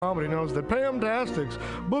Comedy knows that Pamtastics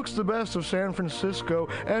books the best of San Francisco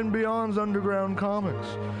and beyond's underground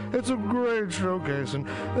comics. It's a great showcase, and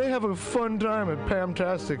they have a fun time at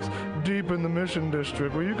Pamtastics deep in the Mission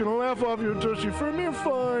District, where you can laugh off your tushy for a mere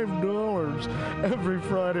 $5 every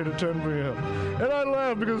Friday to 10 p.m. And I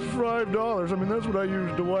laugh because $5, I mean, that's what I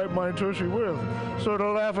use to wipe my tushy with. So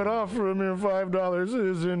to laugh it off for a mere $5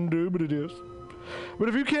 is indubitious. But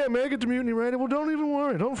if you can't make it to Mutiny Radio, well, don't even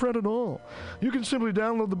worry. Don't fret at all. You can simply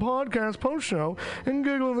download the podcast post-show and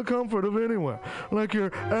giggle in the comfort of anywhere, like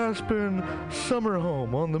your Aspen summer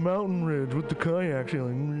home on the mountain ridge with the kayak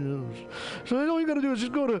feeling. So all you got to do is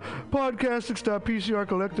just go to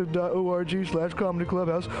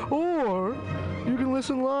podcastics.pcrcollective.org/comedyklubhouse, or you can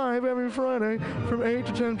listen live every Friday from 8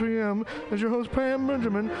 to 10 p.m. as your host Pam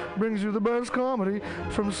Benjamin brings you the best comedy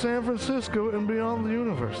from San Francisco and beyond the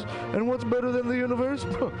universe. And what's better than the universe?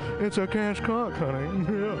 It's a cash cock, honey.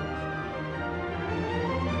 Yeah.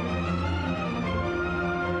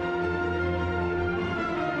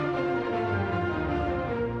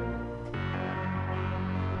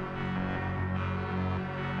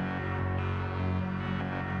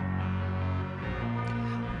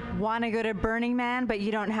 Want to go to Burning Man, but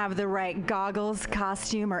you don't have the right goggles,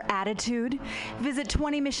 costume, or attitude? Visit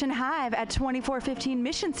 20 Mission Hive at 2415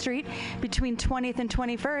 Mission Street between 20th and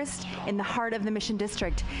 21st in the heart of the Mission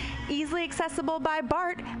District. Easily accessible by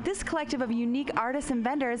BART, this collective of unique artists and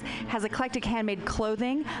vendors has eclectic handmade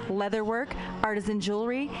clothing, leatherwork, artisan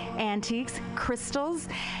jewelry, antiques, crystals,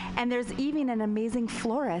 and there's even an amazing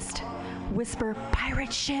florist. Whisper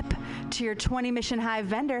pirate ship to your 20 Mission Hive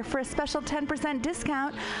vendor for a special 10%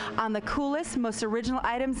 discount on the coolest, most original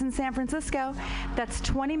items in San Francisco. That's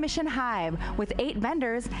 20 Mission Hive with 8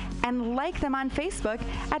 vendors, and like them on Facebook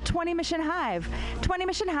at 20 Mission Hive. 20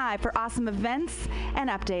 Mission Hive for awesome events and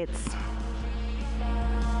updates.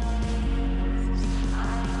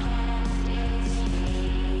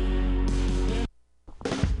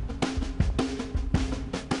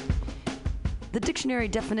 The dictionary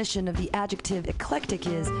definition of the adjective eclectic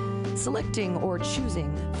is selecting or choosing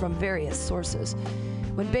from various sources.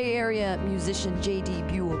 When Bay Area musician J.D.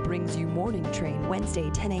 Buell brings you Morning Train Wednesday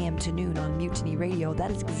 10 a.m. to noon on Mutiny Radio,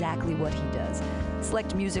 that is exactly what he does.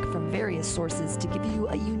 Select music from various sources to give you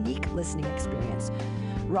a unique listening experience.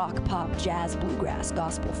 Rock, pop, jazz, bluegrass,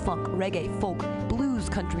 gospel, funk, reggae, folk, blues,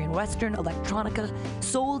 country and western, electronica,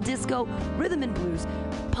 soul, disco, rhythm and blues,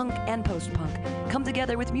 punk and post-punk come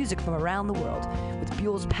together with music from around the world with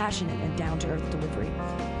Buell's passionate and down-to-earth delivery.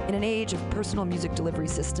 In an age of personal music delivery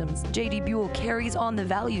systems, J.D. Buell carries on the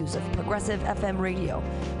values of progressive FM radio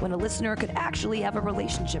when a listener could actually have a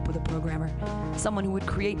relationship with a programmer, someone who would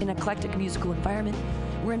create an eclectic musical environment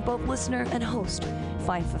wherein both listener and host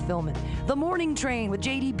find fulfillment. The Morning Train with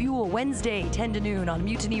J.D. Buell, Wednesday, 10 to noon on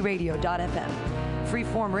MutinyRadio.fm.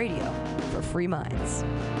 Freeform radio for free minds.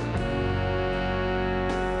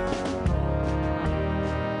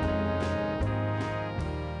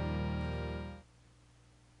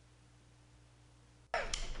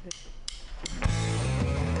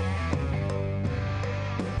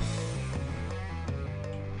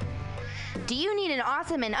 Do you need an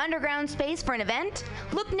awesome and underground space for an event?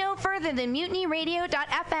 Look no further than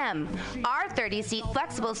MutinyRadio.fm. Our 30-seat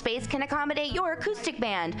flexible space can accommodate your acoustic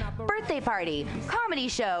band, birthday party, comedy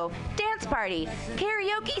show, dance party,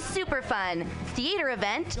 karaoke super fun, theater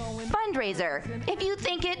event, fundraiser. If you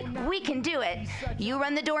think it, we can do it. You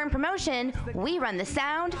run the door and promotion, we run the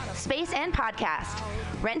sound, space, and podcast.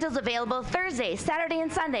 Rentals available Thursday, Saturday,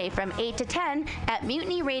 and Sunday from 8 to 10 at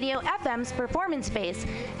Mutiny Radio FM's performance space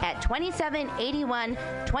at 2781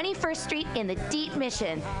 21st Street in the Deep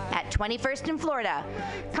Mission at 21st in Florida.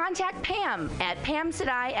 Contact Pam at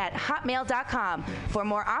pamsadai@hotmail.com for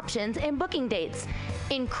more options and booking dates.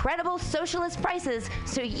 Incredible socialist prices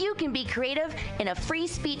so you can be creative in a free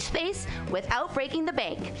speech space without breaking the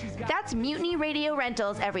bank. That's Mutiny Radio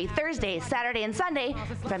Rentals every Thursday, Saturday, and Sunday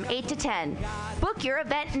from 8 to 10. Book your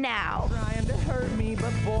event now. Trying to hurt me,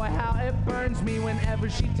 but boy, how it burns me whenever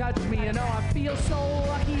she touches me. And oh, I feel so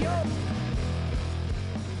lucky. Oh.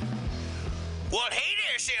 Well, hey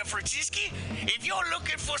there, San Francisco. If you're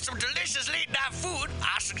looking for some delicious late-night food,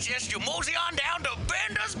 I suggest you mosey on down to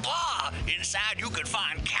Bender's Bar. Inside, you can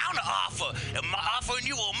find counter offer, offering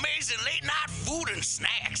you amazing late-night food and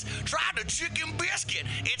snacks. Try the chicken biscuit.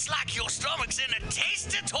 It's like your stomach's in a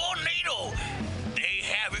tasty tornado. They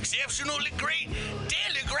have exceptionally great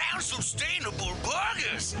daily ground sustainable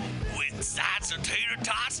burgers with sides of tater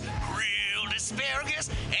tots, grilled asparagus,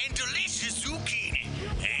 and delicious zucchini,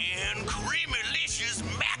 and creamy-licious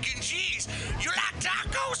mac and cheese. You like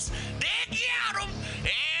tacos? They got them.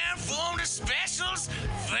 And from the specials,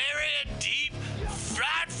 very deep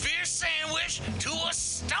fried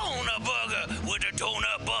donut burger with a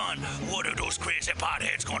donut bun. What are those crazy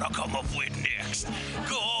potheads gonna come up with next?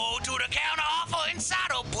 Go to the counter offer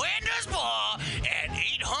inside of Brenda's Bar at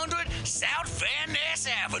 800 South Van Ness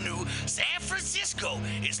Avenue, San Francisco.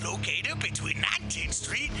 It's located between 19th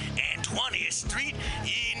Street and 20th Street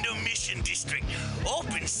in the Mission District.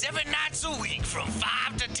 Open 7 nights a week from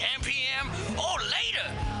 5 to 10 p.m. or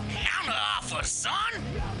later. Counter offer, son.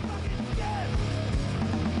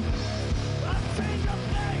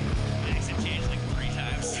 Accent changed like 3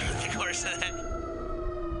 times throughout the course of that.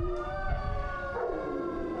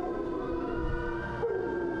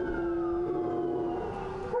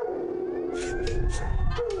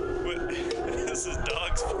 This is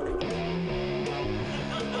dog's fault.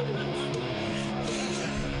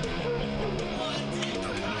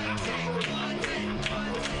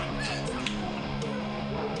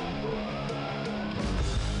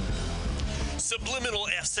 Subliminal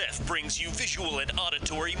SF brings you visual and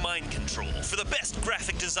auditory mind control. For the best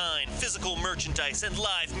graphic design, physical merchandise, and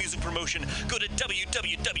live music promotion, go to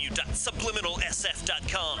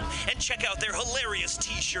www.subliminalsf.com and check out their hilarious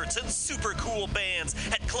t-shirts and super cool bands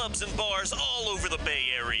at clubs and bars all over the Bay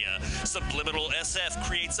Area. Subliminal SF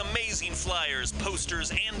creates amazing flyers,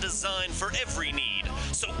 posters, and design for every need.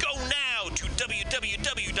 So go now to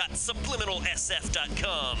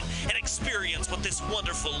www.subliminalsf.com and experience what this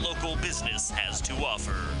wonderful local business has to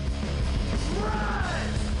offer.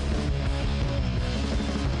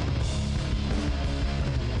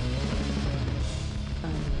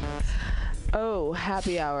 Oh,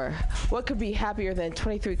 happy hour. What could be happier than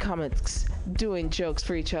 23 comics doing jokes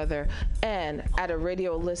for each other and at a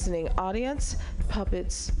radio listening audience?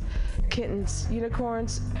 Puppets, kittens,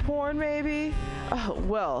 unicorns, porn maybe? Oh,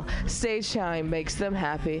 well, Stage Time makes them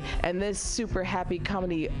happy, and this super happy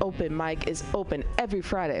comedy open mic is open every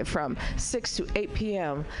Friday from 6 to 8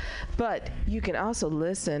 p.m. But you can also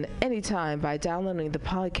listen anytime by downloading the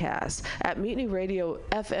podcast at Mutiny Radio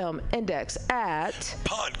FM Index at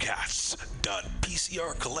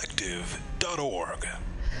podcasts.pcrcollective.org.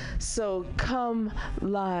 So come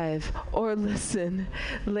live or listen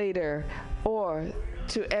later or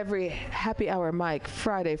to every happy hour mic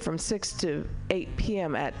Friday from 6 to 8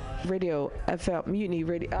 p.m. at Radio FM Mutiny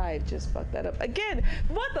Radio. I just fucked that up again.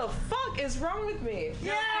 What the fuck is wrong with me?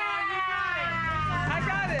 Yeah! I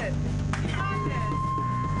got it.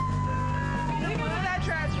 Leave it with that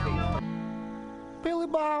tragedy. Billy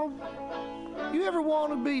Bob, you ever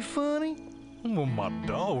want to be funny? Well, my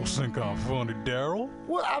dogs think I'm funny, Daryl.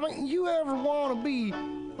 Well, I mean, you ever want to be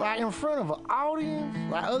like in front of an audience,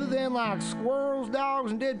 like other than like squirrels,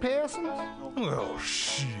 dogs, and dead peasants? Well,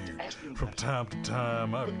 shoot. From time to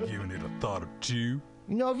time, I've given it a thought or two.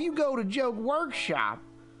 You know, if you go to Joke Workshop,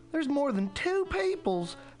 there's more than 2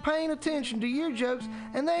 peoples paying attention to your jokes,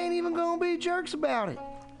 and they ain't even gonna be jerks about it.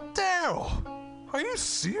 Daryl, are you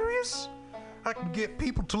serious? I can get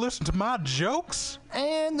people to listen to my jokes?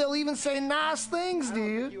 And they'll even say nice things,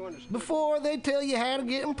 dude, before they tell you how to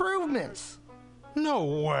get improvements. No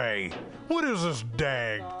way. What is this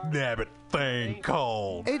dag-nabbit thing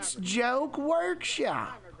called? It's Joke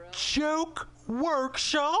Workshop. Joke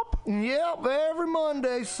Workshop? Yep, every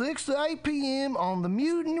Monday, 6 to 8 p.m. on the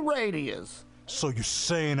Mutiny Radios. So you're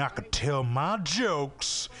saying I could tell my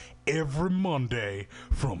jokes every Monday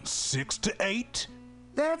from 6 to 8?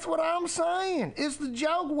 That's what I'm saying. It's the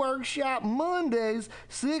Joke Workshop Mondays,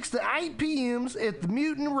 6 to 8 p.m.s at the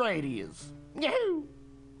Mutiny Radios. Yahoo!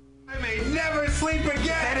 I may never sleep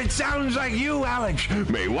again. And it sounds like you, Alex,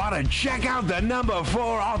 may want to check out the number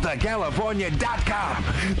 4AltaCalifornia.com.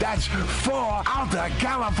 That's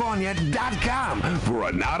 4AltaCalifornia.com for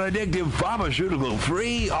a non-addictive,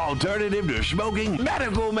 pharmaceutical-free alternative to smoking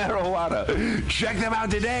medical marijuana. Check them out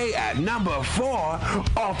today at number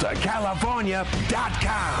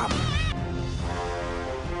 4AltaCalifornia.com.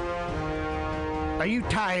 Are you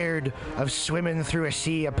tired of swimming through a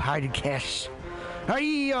sea of podcasts? Are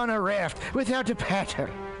ye on a raft without a paddle?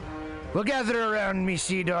 Well, gather around me,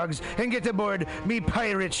 sea dogs, and get aboard me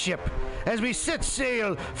pirate ship as we set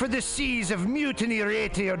sail for the seas of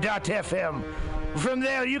MutinyRadio.fm. From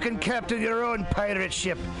there, you can captain your own pirate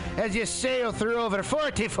ship as you sail through over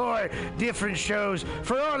 44 different shows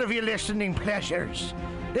for all of your listening pleasures.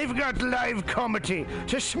 They've got live comedy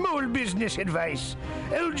to small business advice,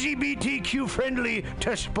 LGBTQ friendly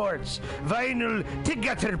to sports, vinyl to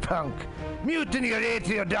gutter punk.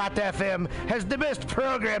 MutinyRadio.fm has the best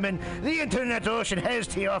programming the internet ocean has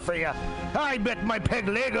to offer you. I bet my peg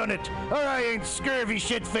leg on it, or I ain't scurvy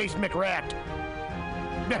shit-faced McRat.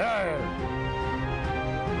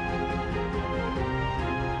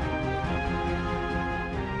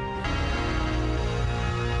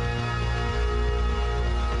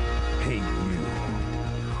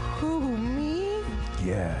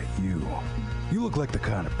 Yeah, you. You look like the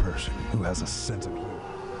kind of person who has a sense of humor.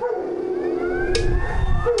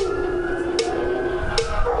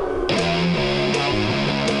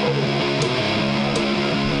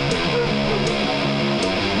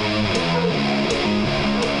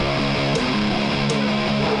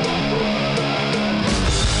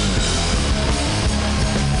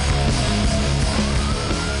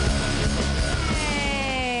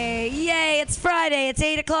 It's Friday. It's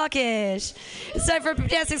 8 o'clock-ish. It's time for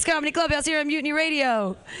Fantastic's Comedy Clubhouse here on Mutiny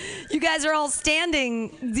Radio. You guys are all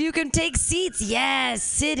standing. You can take seats. Yes,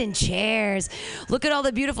 sit in chairs. Look at all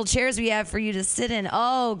the beautiful chairs we have for you to sit in.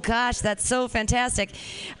 Oh, gosh, that's so fantastic.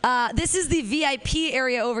 This is the VIP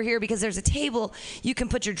area over here because there's a table you can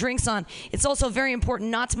put your drinks on. It's also very important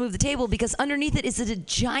not to move the table because underneath it is a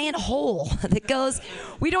giant hole that goes.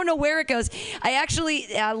 We don't know where it goes.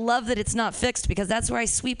 I love that it's not fixed because that's where I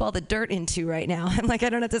sweep all the dirt into right now. I'm like, I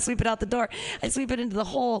don't have to sweep it out the door. I sweep it into the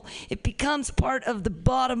hole. It becomes part of the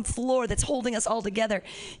bottom floor that's holding us all together.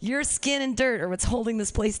 Your skin and dirt are what's holding this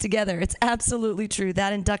place together. It's absolutely true.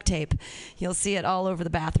 That and duct tape. You'll see it all over the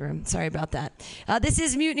bathroom. Sorry about that. This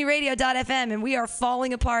is MutinyRadio.fm, and we are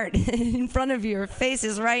falling apart in front of your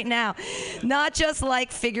faces right now. Not just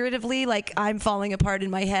like figuratively, like I'm falling apart in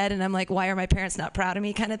my head, and I'm like, why are my parents not proud of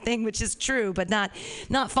me kind of thing, which is true, but not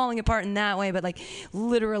falling apart in that way, but like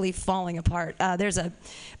literally falling apart. There's a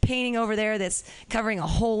painting over there that's covering a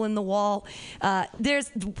hole in the wall.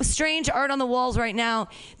 There's strange art on the walls right now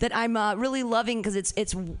that I'm really loving because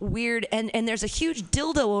it's weird. And there's a huge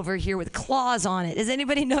dildo over here with claws on it. Has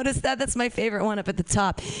anybody noticed that? That's my favorite one up at the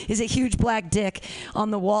top. Is a huge black dick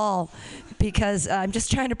on the wall because I'm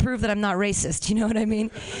just trying to prove that I'm not racist. You know what I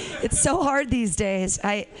mean? It's so hard these days.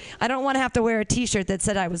 I don't want to have to wear a T-shirt that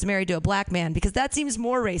said I was married to a black man because that seems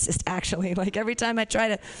more racist, actually. Like every time I try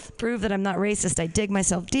to prove that I'm not racist, I dig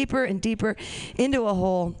myself deeper and deeper into a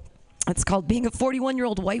hole. It's called being a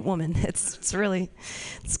 41-year-old white woman. It's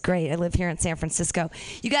great. I live here in San Francisco.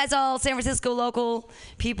 You guys all San Francisco local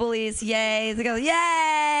peoples, yay. They go,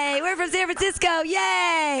 yay! We're from San Francisco,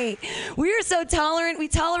 yay! We are so tolerant. We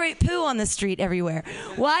tolerate poo on the street everywhere.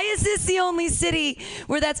 Why is this the only city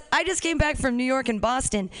where I just came back from New York and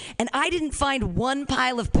Boston, and I didn't find one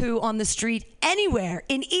pile of poo on the street anywhere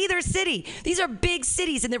in either city. These are big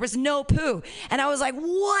cities, and there was no poo. And I was like,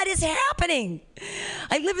 what is happening?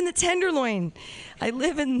 I live in the Tenderloin. I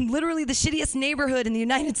live in literally the shittiest neighborhood in the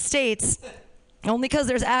United States, only because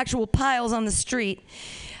there's actual piles on the street.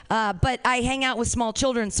 But I hang out with small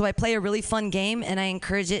children, so I play a really fun game, and I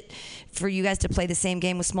encourage it for you guys to play the same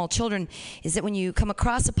game with small children, is that when you come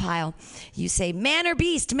across a pile, you say, man or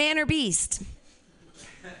beast, man or beast.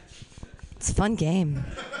 It's a fun game.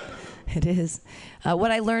 It is.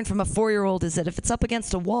 What I learned from a 4-year-old is that if it's up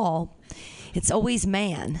against a wall, it's always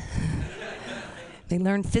man. They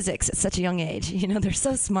learn physics at such a young age. You know, they're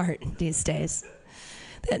so smart these days.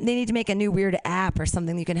 They need to make a new weird app or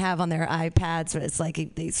something you can have on their iPads where it's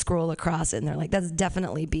like they scroll across it and they're like, that's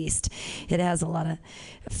definitely beast. It has a lot of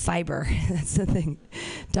fiber. That's the thing.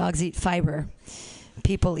 Dogs eat fiber.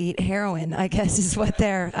 People eat heroin, I guess is what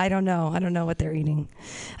I don't know. I don't know what they're eating.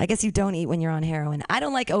 I guess you don't eat when you're on heroin. I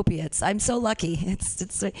don't like opiates. I'm so lucky.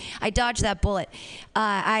 I dodged that bullet.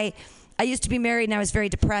 I used to be married and I was very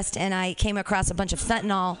depressed, and I came across a bunch of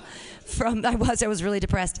fentanyl I was really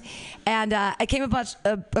depressed. And I came across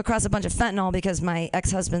a bunch of fentanyl because my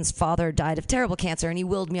ex-husband's father died of terrible cancer, and he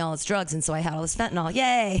willed me all his drugs, and so I had all this fentanyl.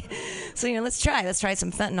 Yay! So, let's try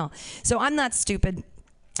some fentanyl. So I'm not stupid.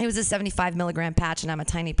 It was a 75 milligram patch, and I'm a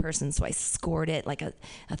tiny person, so I scored it like a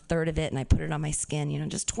third of it, and I put it on my skin.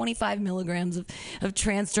 Just 25 milligrams of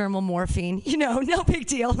transdermal morphine. No big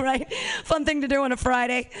deal, right? Fun thing to do on a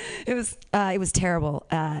Friday. It was terrible.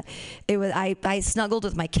 I snuggled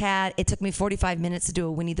with my cat. It took me 45 minutes to do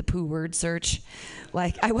a Winnie the Pooh word search.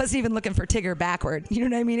 Like, I wasn't even looking for Tigger backward. You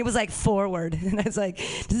know what I mean? It was like forward. And I was like,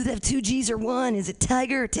 does it have 2 G's or 1? Is it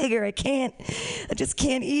Tiger or Tigger? I just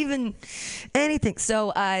can't even anything.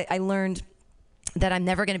 So I learned that I'm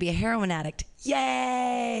never going to be a heroin addict.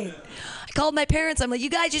 Yay! I called my parents. I'm like, you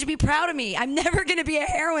guys, you should be proud of me. I'm never going to be a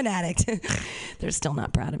heroin addict. They're still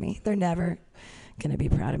not proud of me. They're never going to be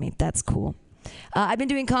proud of me. That's cool. I've been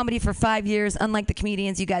doing comedy for 5 years. Unlike the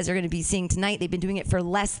comedians you guys are going to be seeing tonight, they've been doing it for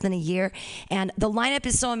less than a year. And the lineup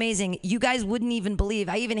is so amazing, you guys wouldn't even believe.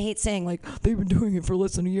 I even hate saying, like, they've been doing it for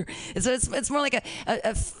less than a year. So it's more like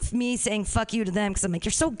me saying fuck you to them, because I'm like,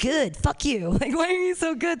 you're so good. Fuck you. Like, why are you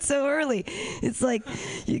so good so early? It's like,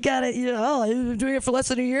 you got to, you've been doing it for less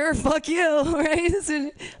than a year. Fuck you. Right?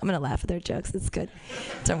 I'm going to laugh at their jokes. It's good.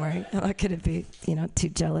 Don't worry. I'm not going to be, too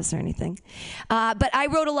jealous or anything. But I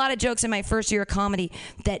wrote a lot of jokes in my first first year of comedy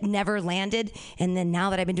that never landed. And then now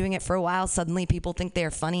that I've been doing it for a while, suddenly people think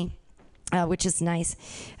they're funny, which is nice.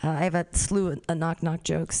 I have a slew of knock-knock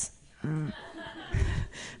jokes.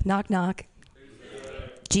 Knock-knock.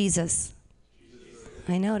 Jesus.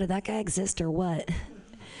 I know. Did that guy exist or what?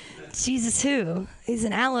 Jesus who? He's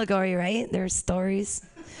an allegory, right? There's stories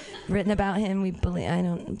written about him. I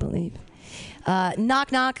don't believe.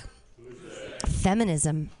 Knock knock.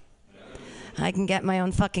 Feminism. I can get my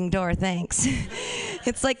own fucking door, thanks.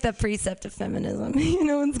 It's like the precept of feminism. You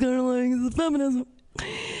know, it's kind of like feminism.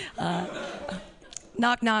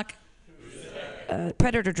 Knock knock.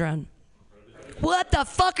 Predator drone. What the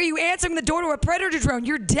fuck are you answering the door to a predator drone?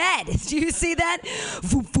 You're dead. Do you see that?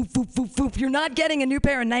 Voop, voop, voop, voop, voop. You're not getting a new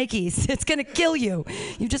pair of Nikes. It's going to kill you.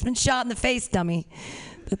 You've just been shot in the face, dummy.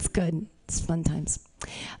 That's good. It's fun times.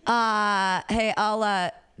 Hey,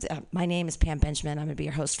 my name is Pam Benjamin. I'm going to be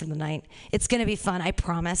your host for the night. It's going to be fun, I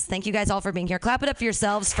promise. Thank you guys all for being here. Clap it up for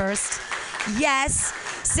yourselves first. Yes,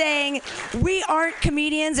 saying we aren't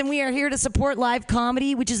comedians and we are here to support live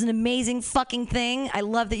comedy, which is an amazing fucking thing. I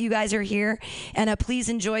love that you guys are here. And please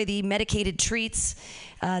enjoy the medicated treats.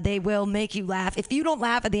 They will make you laugh. If you don't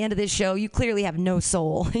laugh at the end of this show, you clearly have no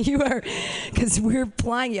soul. You are, because we're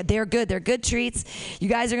applying you. They're good. They're good treats. You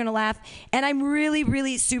guys are going to laugh. And I'm really,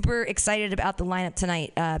 really super excited about the lineup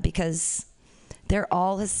tonight because they're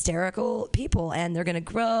all hysterical people, and they're going to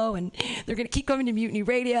grow, and they're going to keep coming to Mutiny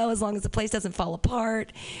Radio as long as the place doesn't fall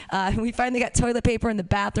apart. We finally got toilet paper in the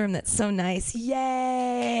bathroom. That's so nice.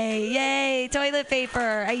 Yay! Yay! Toilet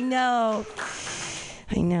paper. I know.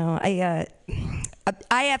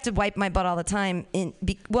 I have to wipe my butt all the time.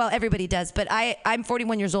 Well, everybody does, but I'm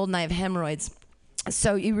 41 years old and I have hemorrhoids.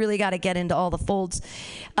 So you really got to get into all the folds.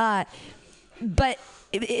 But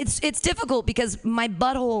it's difficult because my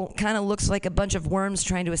butthole kind of looks like a bunch of worms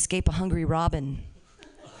trying to escape a hungry robin.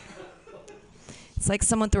 It's like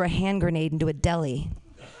someone threw a hand grenade into a deli.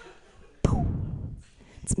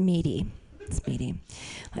 It's meaty. It's meaty.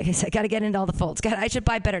 Like I said, got to get into all the folds. I should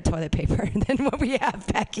buy better toilet paper than what we have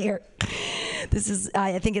back here. This is.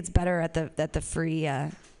 I think it's better at the free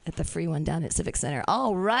one down at Civic Center.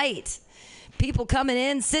 All right, people coming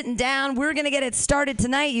in, sitting down. We're gonna get it started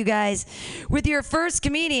tonight, you guys, with your first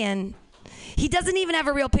comedian. He doesn't even have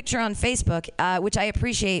a real picture on Facebook, which I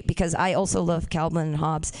appreciate because I also love Calvin and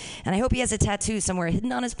Hobbes, and I hope he has a tattoo somewhere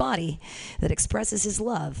hidden on his body that expresses his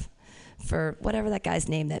love for whatever that guy's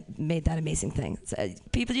name that made that amazing thing. So,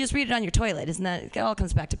 people just read it on your toilet, isn't that? It all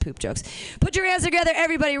comes back to poop jokes. Put your hands together,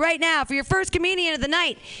 everybody, right now for your first comedian of the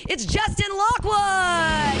night. It's Justin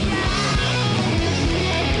Lockwood.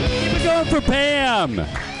 Keep it going for Pam.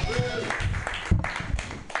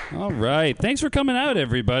 All right. Thanks for coming out,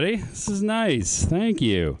 everybody. This is nice. Thank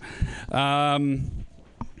you. I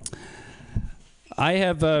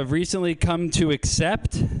have recently come to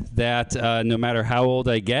accept that no matter how old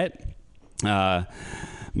I get,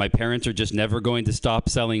 my parents are just never going to stop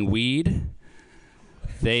selling weed.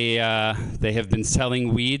 They have been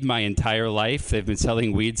selling weed my entire life. They've been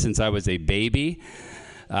selling weed since I was a baby.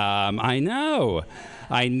 I know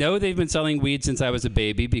they've been selling weed since I was a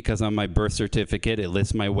baby because on my birth certificate it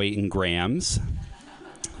lists my weight in grams.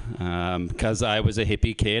 Because I was a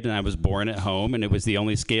hippie kid and I was born at home and it was the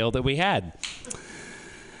only scale that we had.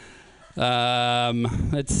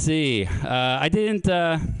 Let's see. I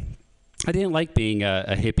didn't like being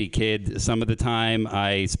a hippie kid. Some of the time,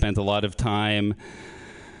 I spent a lot of time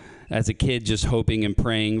as a kid just hoping and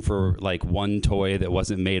praying for like one toy that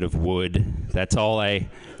wasn't made of wood. That's all I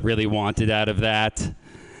really wanted out of that.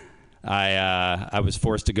 I was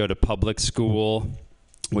forced to go to public school,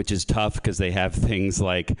 which is tough because they have things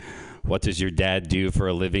like, what does your dad do for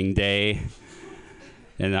a living day?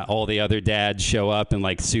 And all the other dads show up in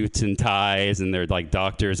like suits and ties, and they're like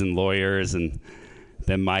doctors and lawyers, and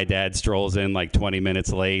then my dad strolls in like 20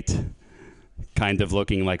 minutes late, kind of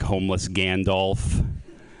looking like homeless Gandalf.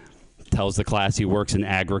 Tells the class he works in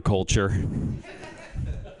agriculture.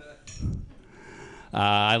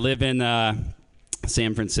 I live in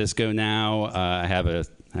San Francisco now. I have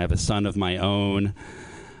a son of my own.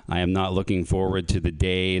 I am not looking forward to the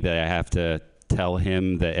day that I have to tell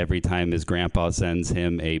him that every time his grandpa sends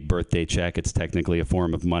him a birthday check, it's technically a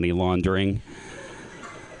form of money laundering.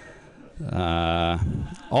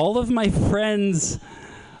 All of my friends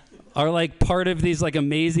are like part of these like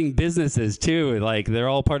amazing businesses too. Like they're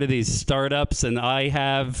all part of these startups, and I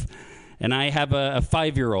have a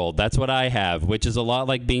 5-year-old. That's what I have, which is a lot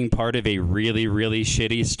like being part of a really, really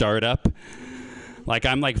shitty startup. Like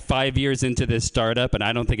I'm like 5 years into this startup and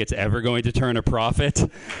I don't think it's ever going to turn a profit.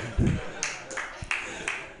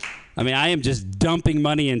 I mean, I am just dumping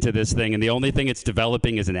money into this thing, and the only thing it's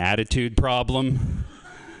developing is an attitude problem.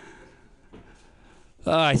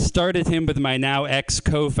 I started him with my now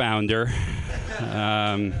ex-co-founder.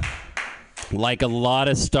 Like a lot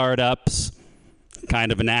of startups,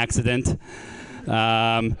 kind of an accident.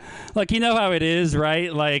 Look, you know how it is,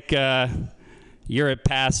 right? Like, you're at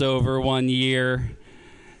Passover one year,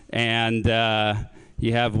 and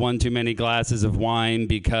you have one too many glasses of wine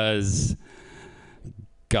because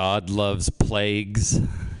God loves plagues.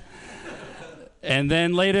 And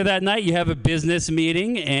then later that night, you have a business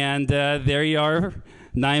meeting, and there you are,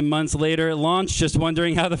 9 months later at launch, just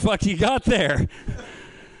wondering how the fuck you got there.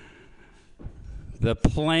 The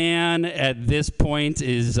plan at this point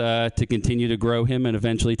is to continue to grow him and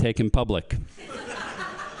eventually take him public.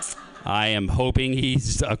 I am hoping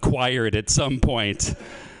he's acquired at some point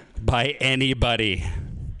by anybody.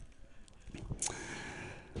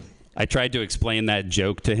 I tried to explain that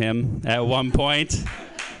joke to him at one point.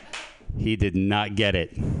 He did not get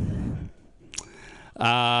it.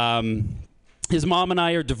 His mom and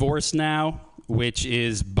I are divorced now, which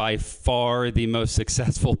is by far the most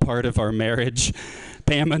successful part of our marriage.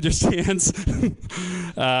 Pam understands.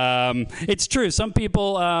 It's true. Some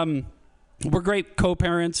people, we're great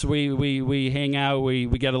co-parents. We hang out. We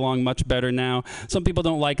get along much better now. Some people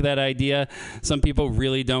don't like that idea. Some people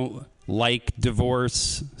really don't like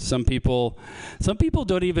divorce. Some people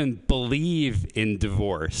don't even believe in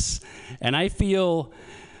divorce. And I feel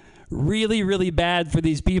really, really bad for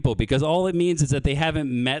these people because all it means is that they haven't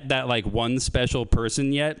met that like one special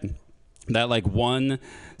person yet, that like one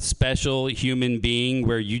special human being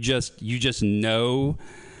where you just know,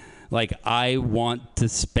 like, I want to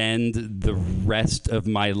spend the rest of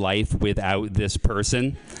my life without this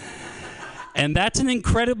person. And that's an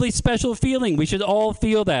incredibly special feeling. We should all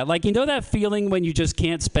feel that. Like, you know that feeling when you just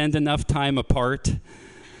can't spend enough time apart?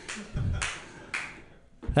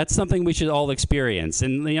 That's something we should all experience.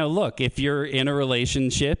 And, you know, look, if you're in a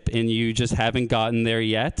relationship and you just haven't gotten there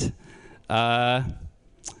yet,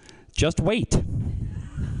 just wait.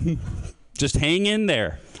 Just hang in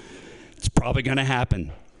there. It's probably going to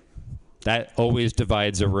happen. That always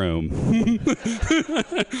divides a room.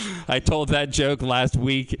 I told that joke last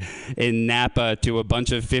week in Napa to a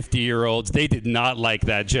bunch of 50-year-olds. They did not like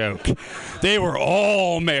that joke. They were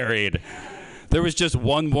all married. There was just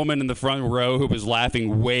one woman in the front row who was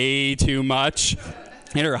laughing way too much.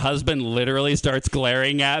 And her husband literally starts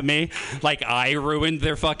glaring at me like I ruined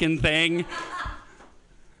their fucking thing.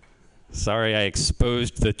 Sorry, I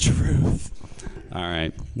exposed the truth. All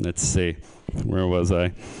right, let's see. Where was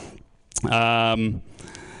I?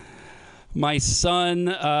 My son,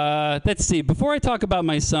 let's see. Before I talk about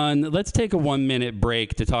my son, let's take a 1-minute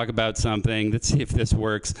break to talk about something. Let's see if this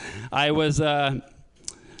works.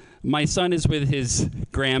 My son is with his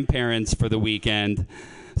grandparents for the weekend,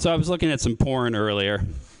 so I was looking at some porn earlier.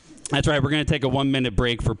 That's right, we're going to take a 1-minute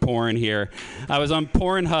break for porn here. I was on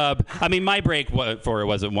Pornhub. I mean, my break for it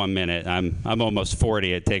wasn't 1 minute. I'm almost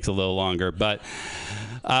 40. It takes a little longer. But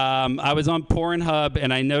I was on Pornhub,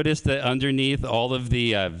 and I noticed that underneath all of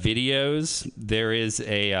the videos, there is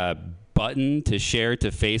a button to share to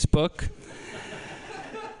Facebook.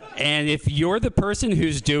 And if you're the person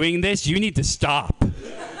who's doing this, you need to stop.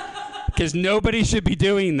 Because nobody should be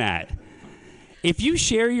doing that. If you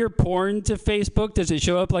share your porn to Facebook, does it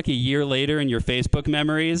show up like a year later in your Facebook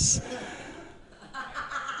memories?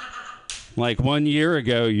 Like 1 year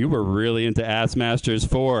ago, you were really into Ass Masters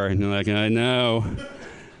 4. And you're like, I know.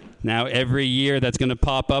 Now every year that's going to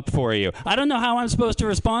pop up for you. I don't know how I'm supposed to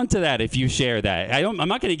respond to that if you share that. I'm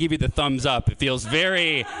not going to give you the thumbs up. It feels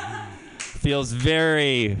very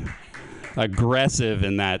aggressive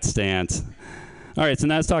in that stance. All right, so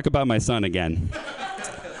now let's talk about my son again.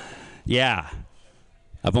 Yeah.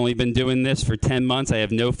 I've only been doing this for 10 months. I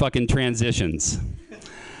have no fucking transitions.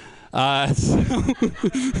 So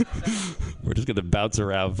we're just going to bounce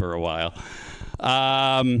around for a while.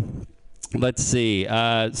 Let's see.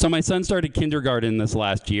 So my son started kindergarten this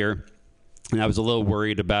last year, and I was a little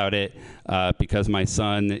worried about it because my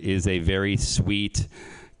son is a very sweet,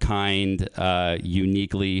 kind,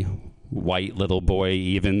 uniquely white little boy,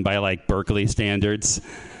 even by like Berkeley standards.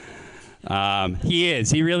 He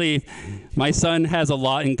is. My son has a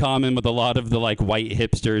lot in common with a lot of the like white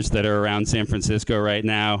hipsters that are around San Francisco right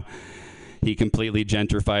now. He completely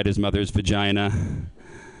gentrified his mother's vagina.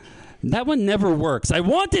 That one never works. I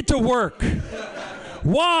want it to work.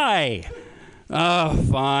 Why? Oh,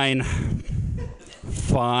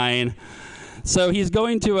 fine. So he's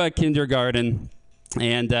going to a kindergarten,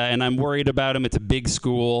 and I'm worried about him. It's a big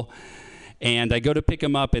school. And I go to pick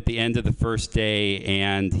him up at the end of the first day,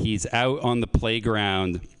 and he's out on the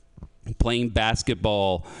playground playing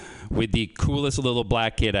basketball with the coolest little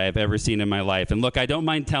black kid I have ever seen in my life. And look, I don't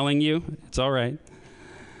mind telling you, it's all right.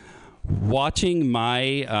 Watching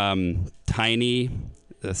my tiny,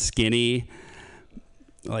 skinny,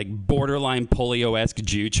 like borderline polio-esque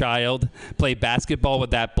Jew child play basketball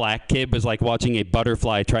with that black kid was like watching a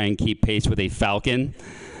butterfly try and keep pace with a falcon.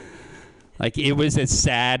 Like, it was as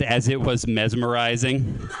sad as it was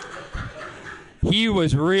mesmerizing. He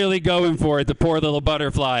was really going for it, the poor little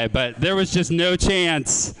butterfly, but there was just no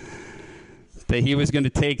chance that he was going to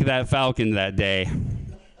take that falcon that day.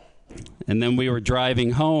 And then we were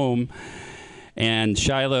driving home, and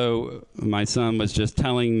Shiloh, my son, was just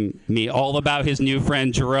telling me all about his new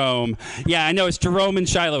friend, Jerome. Yeah, I know, it's Jerome and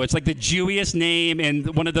Shiloh. It's like the Jewiest name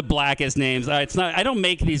and one of the blackest names. It's not. I don't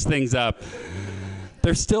make these things up.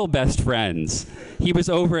 They're still best friends. He was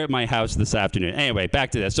over at my house this afternoon. Anyway,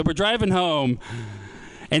 back to this. So we're driving home,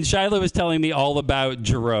 and Shiloh was telling me all about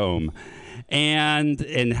Jerome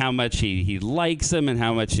and how much he likes him and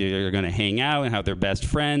how much they're going to hang out and how they're best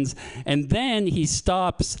friends. And then he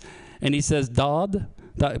stops and he says, Dad,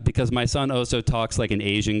 because my son also talks like an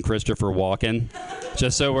Asian Christopher Walken,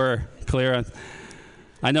 just so we're clear.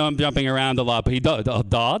 I know I'm jumping around a lot, but he does.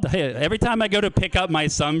 Dad? Hey, every time I go to pick up my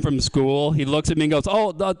son from school, he looks at me and goes,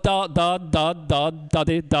 oh, dad, daddy,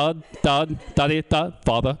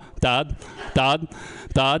 father,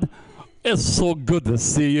 dad. It's so good to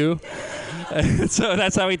see you. So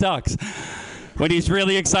that's how he talks. When he's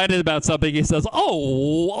really excited about something, he says,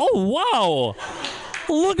 oh, wow.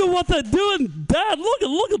 Look at what they're doing, Dad.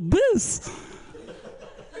 Look at this.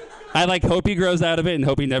 I hope he grows out of it and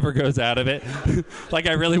hope he never goes out of it. Like,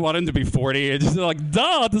 I really want him to be 40 and just like,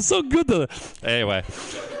 Dad, it's so good to... Anyway.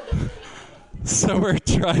 So we're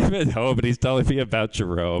driving home and he's telling me about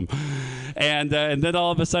Jerome. And then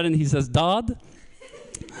all of a sudden he says, Dad,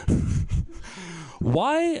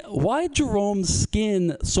 why Jerome's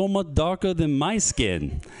skin so much darker than my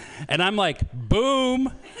skin? And I'm like,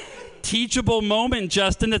 boom, teachable moment,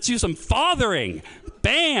 Justin. Let's do some fathering.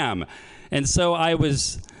 Bam. And so I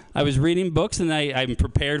was reading books, and I'm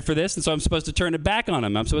prepared for this, and so I'm supposed to turn it back on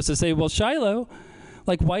him. I'm supposed to say, well, Shiloh,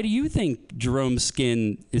 why do you think Jerome's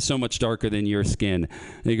skin is so much darker than your skin?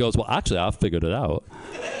 And he goes, well, actually, I figured it out.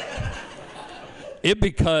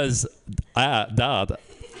 Because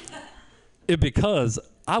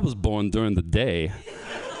I was born during the day,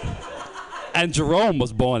 and Jerome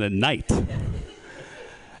was born at night.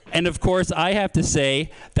 And, of course, I have to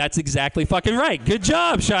say, that's exactly fucking right. Good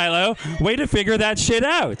job, Shiloh. Way to figure that shit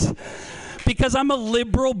out. Because I'm a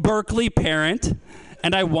liberal Berkeley parent,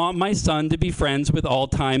 and I want my son to be friends with all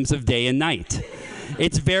times of day and night.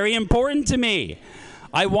 It's very important to me.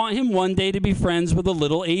 I want him one day to be friends with a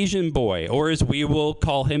little Asian boy, or as we will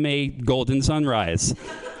call him, a golden sunrise.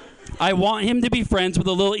 I want him to be friends with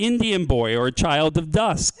a little Indian boy or a child of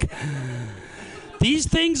dusk. These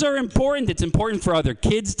things are important. It's important for other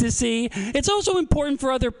kids to see. It's also important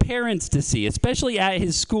for other parents to see, especially at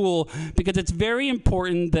his school, because it's very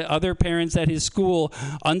important that other parents at his school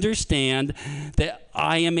understand that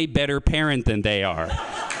I am a better parent than they are.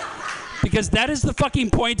 Because that is the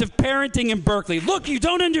fucking point of parenting in Berkeley. Look, you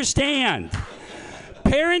don't understand.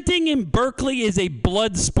 Parenting in Berkeley is a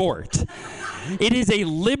blood sport. It is a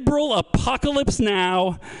liberal apocalypse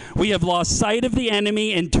now. We have lost sight of the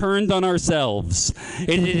enemy and turned on ourselves.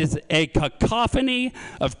 It is a cacophony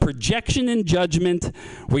of projection and judgment.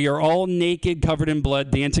 We are all naked, covered in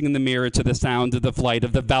blood, dancing in the mirror to the sound of the flight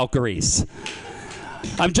of the Valkyries.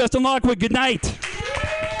 I'm Justin Lockwood. Good night.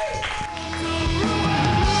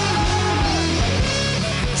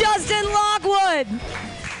 Justin Lockwood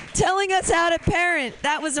telling us how to parent.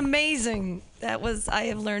 That was amazing. I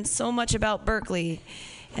have learned so much about Berkeley,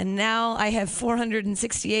 and now I have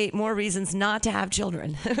 468 more reasons not to have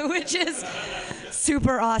children, which is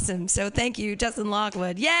super awesome. So thank you, Justin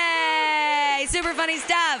Lockwood. Yay! Super funny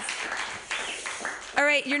stuff. All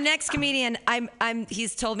right, your next comedian,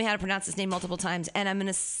 he's told me how to pronounce his name multiple times, and I'm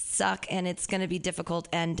gonna suck, and it's gonna be difficult,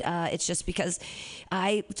 and it's just because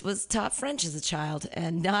I was taught French as a child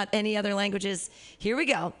and not any other languages. Here we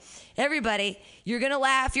go. Everybody, you're going to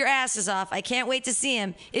laugh your asses off. I can't wait to see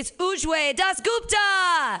him. It's Ujjway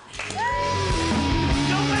Dasgupta!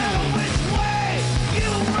 No matter which way you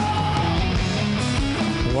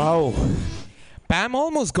roll! Wow. Pam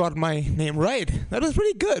almost got my name right. That was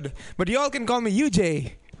pretty good. But y'all can call me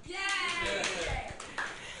UJ. Yeah!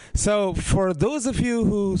 So, for those of you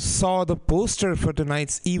who saw the poster for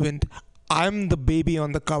tonight's event, I'm the baby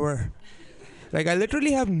on the cover. I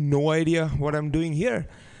literally have no idea what I'm doing here.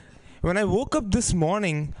 When I woke up this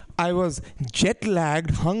morning, I was jet-lagged,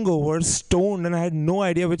 hungover, stoned, and I had no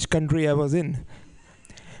idea which country I was in.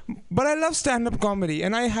 But I love stand-up comedy,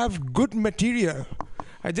 and I have good material.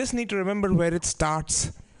 I just need to remember where it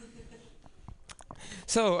starts.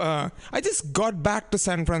 So I just got back to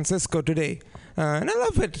San Francisco today, and I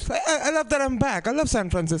love it. I love that I'm back. I love San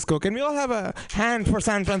Francisco. Can we all have a hand for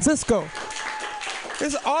San Francisco?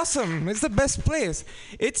 It's awesome. It's the best place.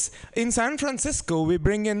 It's in San Francisco, we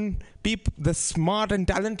bring in the smart and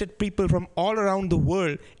talented people from all around the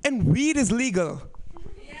world, and weed is legal.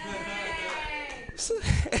 So,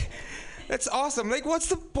 that's awesome. Like, what's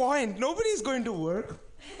the point? Nobody's going to work.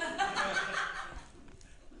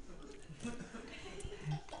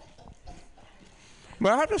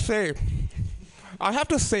 But I have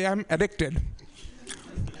to say I'm addicted.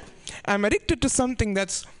 I'm addicted to something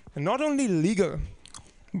that's not only legal,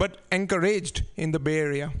 but encouraged in the Bay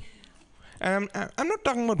Area. And I'm not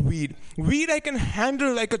talking about weed. Weed I can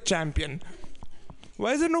handle like a champion.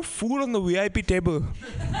 Why is there no food on the VIP table?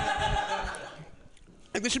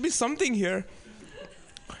 Like, there should be something here.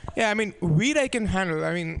 Yeah, I mean, weed I can handle.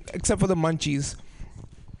 I mean, except for the munchies.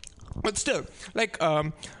 But still, like,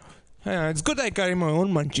 it's good I carry my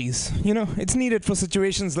own munchies. You know, it's needed for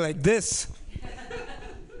situations like this.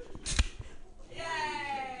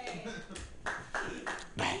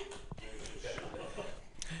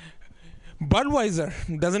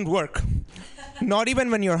 Budweiser doesn't work. Not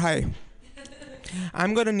even when you're high.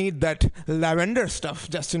 I'm going to need that lavender stuff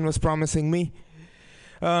Justin was promising me.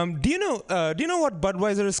 Do you know what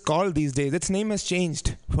Budweiser is called these days? Its name has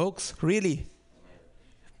changed, folks. Really.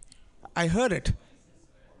 I heard it.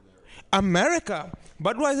 America.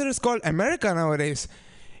 Budweiser is called America nowadays.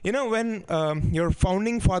 You know, when your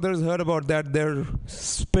founding fathers heard about that, their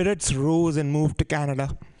spirits rose and moved to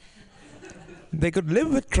Canada. They could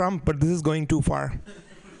live with Trump, but this is going too far.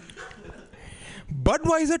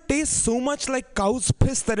 Budweiser tastes so much like cow's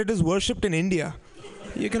piss that it is worshipped in India.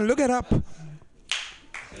 You can look it up.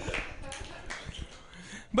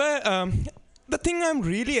 But the thing I'm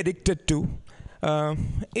really addicted to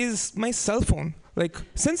is my cell phone. Like,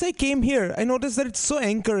 since I came here, I noticed that it's so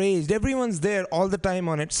encouraged. Everyone's there all the time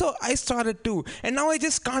on it. So I started too. And now I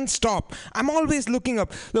just can't stop. I'm always looking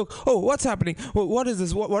up. Look, oh, what's happening? Oh, what is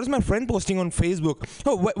this? What is my friend posting on Facebook?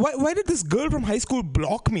 Oh, why did this girl from high school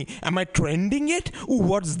block me? Am I trending yet? Oh,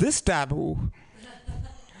 what's this tab? Ooh.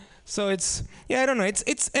 So it's, I don't know.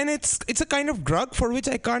 It's a kind of drug for which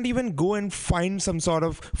I can't even go and find some sort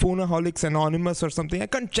of Phoneaholics Anonymous or something. I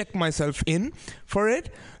can't check myself in for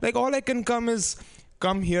it. Like, all I can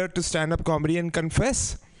come here to stand-up comedy and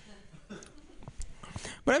confess.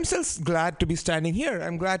 But I'm still glad to be standing here.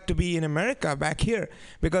 I'm glad to be in America, back here.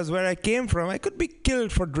 Because where I came from, I could be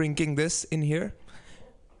killed for drinking this in here.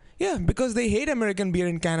 Yeah, because they hate American beer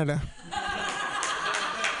in Canada.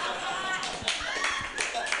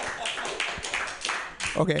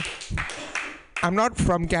 Okay, I'm not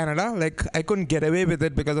from Canada. Like, I couldn't get away with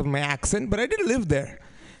it because of my accent, but I did live there.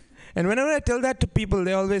 And whenever I tell that to people,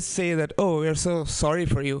 they always say that, oh, we're so sorry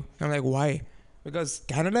for you. I'm like, why? Because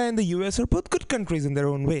Canada and the US are both good countries in their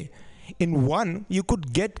own way. In one, you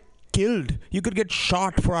could get killed. You could get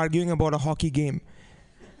shot for arguing about a hockey game.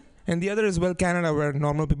 And the other is, well, Canada, where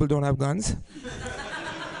normal people don't have guns.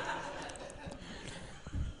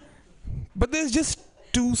 But there's just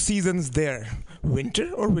two seasons there.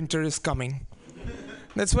 Winter or winter is coming.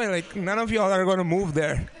 That's why, like, none of y'all are going to move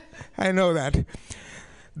there. I know that.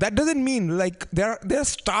 That doesn't mean, like, there are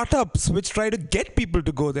startups which try to get people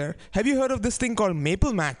to go there. Have you heard of this thing called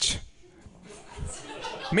Maple Match?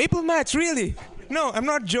 Maple Match, really? No, I'm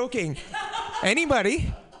not joking.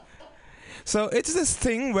 Anybody? So it's this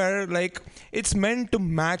thing where, like, it's meant to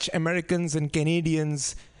match Americans and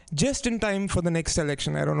Canadians just in time for the next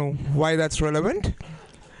election. I don't know why that's relevant.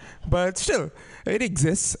 But still, it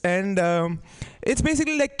exists, and it's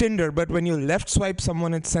basically like Tinder, but when you left swipe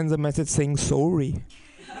someone, it sends a message saying sorry.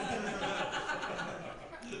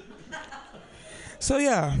 So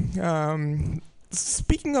yeah,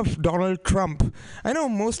 speaking of Donald Trump, I know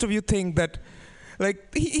most of you think that,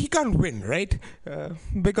 like, he can't win, right?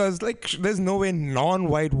 Because, like, there's no way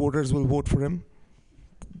non-white voters will vote for him.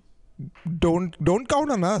 Don't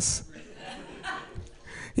count on us.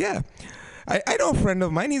 Yeah. I know a friend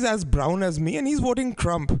of mine, he's as brown as me, and he's voting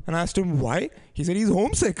Trump. And I asked him why. He said he's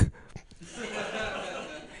homesick.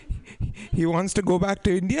 He wants to go back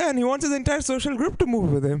to India, and he wants his entire social group to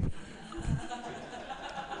move with him.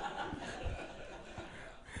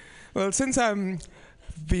 Well, since I'm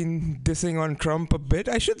been dissing on Trump a bit,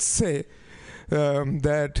 I should say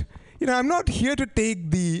that, you know, I'm not here to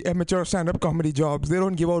take the amateur stand-up comedy jobs. They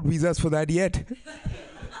don't give out visas for that yet.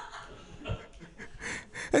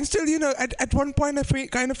 And still, you know, at one point I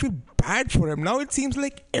kind of feel bad for him. Now it seems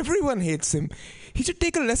like everyone hates him. he should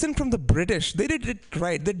take a lesson from the British. They did it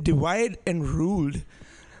right. They divide and ruled.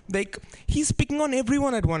 Like, he's picking on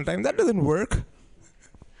everyone at one time. That doesn't work.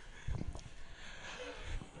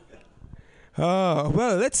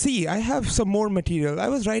 Well, let's see. I have some more material. I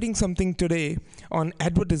was writing something today on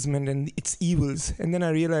advertisement and its evils, and then I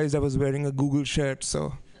realized I was wearing a Google shirt,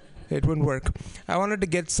 so it wouldn't work. I wanted to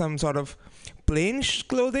get some sort of plain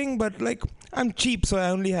clothing, but like, I'm cheap, so I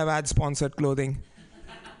only have ad-sponsored clothing.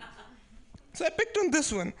 So I picked on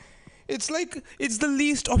this one. It's the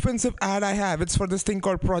least offensive ad I have. It's for this thing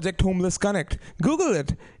called Project Homeless Connect. Google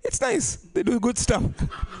it. It's nice. They do good stuff.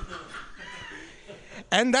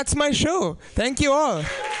 And that's my show. Thank you all.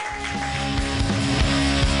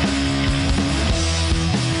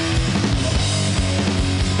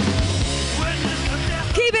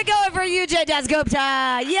 Keep it going for you, Jay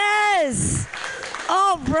Dasgupta. Yes.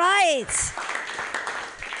 All right.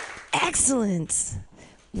 Excellent.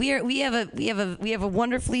 We have a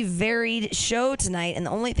wonderfully varied show tonight, and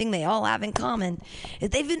the only thing they all have in common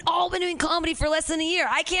is they've all been doing comedy for less than a year.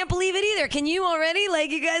 I can't believe it either. Can you already? Like,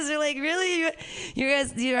 you guys are like, really?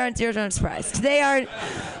 You aren't surprised. They're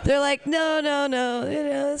like,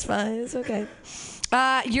 no, it's fine, it's okay.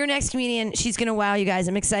 Your next comedian, she's gonna wow you guys.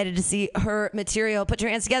 I'm excited to see her material. Put your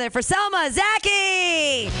hands together for Selma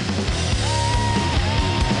Zaki.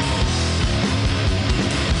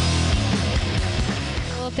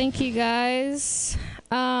 Thank you, guys.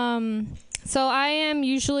 So I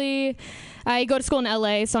go to school in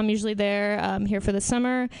LA, so I'm usually there here for the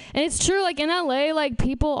summer. And it's true, like in LA, like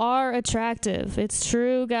people are attractive. It's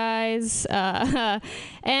true, guys. But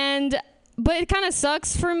it kind of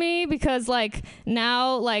sucks for me because like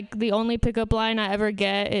now, like the only pickup line I ever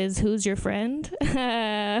get is "Who's your friend?"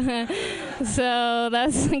 So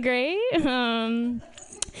that's great.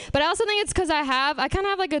 But I also think it's because I kind of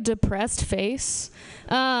have like a depressed face.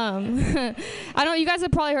 I don't. You guys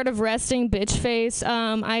have probably heard of resting bitch face.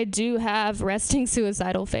 I do have resting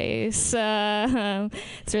suicidal face.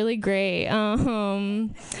 It's really great.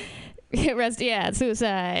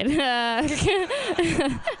 Suicide.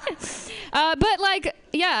 But like,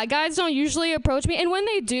 yeah, guys don't usually approach me, and when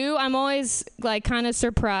they do, I'm always like kind of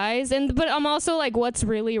surprised. But I'm also like, what's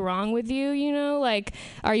really wrong with you? You know, like,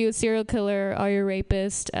 are you a serial killer? Are you a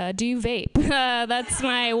rapist? Do you vape? That's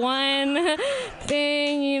my one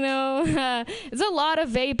thing. You know, there's a lot of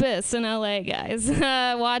vapists in LA, guys.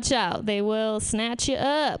 Watch out, they will snatch you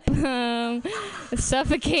up,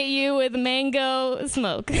 suffocate you with mango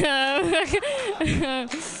smoke.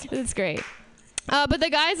 It's great. But the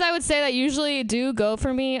guys I would say that usually do go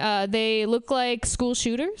for me, they look like school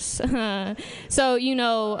shooters. So,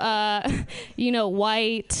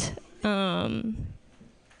 white.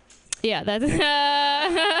 Yeah, that's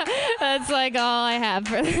like all I have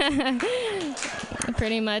for that.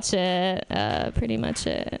 Pretty much it. A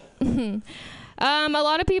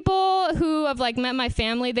lot of people who have like met my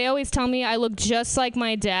family, they always tell me I look just like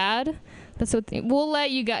my dad. That's what we'll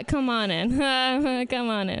let you guys come on in. Come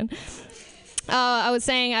on in. I was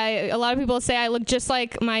saying a lot of people say I look just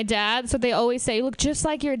like my dad, so they always say you look just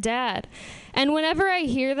like your dad. And whenever I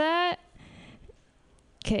hear that,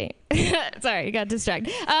 okay, sorry, you got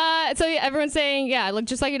distracted. So yeah, everyone's saying, yeah, I look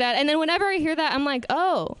just like your dad. And then whenever I hear that, I'm like,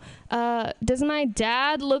 oh, does my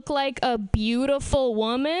dad look like a beautiful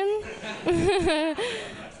woman?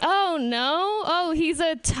 Oh, no. Oh, he's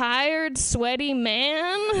a tired, sweaty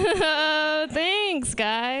man. Thanks,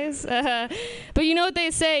 guys. But you know what they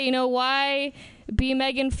say, why be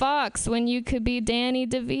Megan Fox when you could be Danny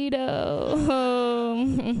DeVito?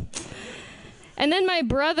 And then my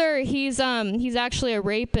brother, he's actually a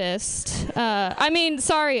rapist.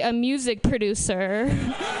 A music producer.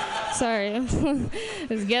 Sorry.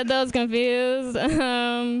 Just get those confused.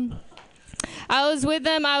 I was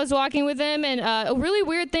walking with him, and a really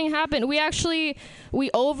weird thing happened. We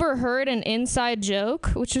overheard an inside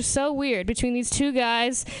joke, which was so weird, between these two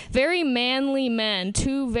guys, very manly men,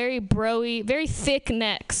 two very bro-y, very thick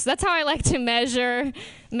necks. That's how I like to measure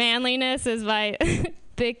manliness, is by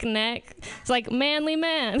thick neck. It's like manly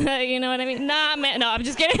man. You know what I mean? Nah, man. No, I'm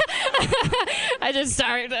just kidding. I just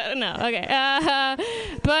started. No, okay.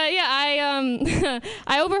 But yeah,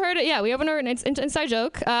 I overheard it. Yeah, we overheard an inside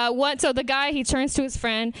joke. So the guy, he turns to his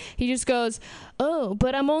friend. He just goes, "Oh,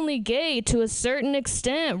 but I'm only gay to a certain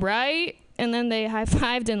extent, right?" And then they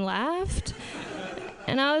high-fived and laughed.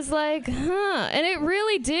 And I was like, huh. And it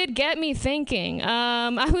really did get me thinking.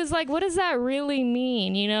 I was like, what does that really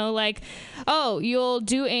mean? You know, like, oh, you'll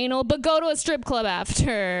do anal, but go to a strip club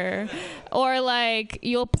after. Or like,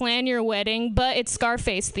 you'll plan your wedding, but it's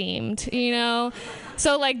Scarface themed, you know?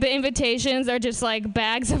 So like the invitations are just like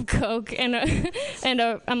bags of Coke and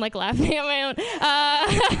I'm like laughing at my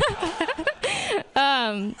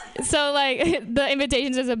own. So like the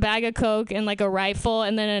invitations is a bag of Coke and like a rifle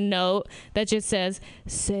and then a note that just says,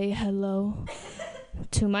 say hello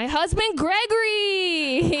to my husband,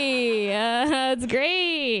 Gregory. It's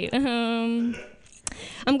great.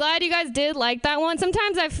 I'm glad you guys did like that one.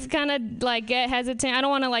 Sometimes I kind of like get hesitant. I don't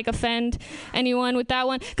want to like offend anyone with that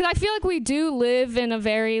one because I feel like we do live in a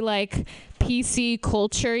very like PC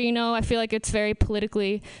culture, you know. I feel like it's very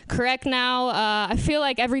politically correct now. I feel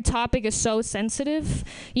like every topic is so sensitive,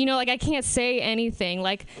 you know, like I can't say anything.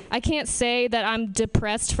 Like I can't say that I'm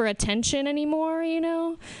depressed for attention anymore, you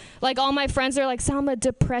know. Like all my friends are like, Salma,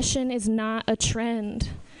 depression is not a trend.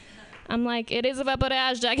 I'm like, it is if I put a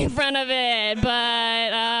hashtag in front of it,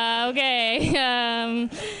 but okay.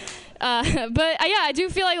 But yeah, I do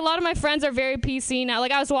feel like a lot of my friends are very PC now.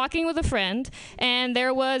 Like I was walking with a friend, and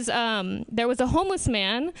there was a homeless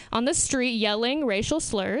man on the street yelling racial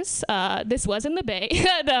slurs. This was in the Bay.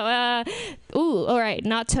 No, ooh, all right,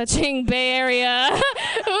 not touching Bay Area.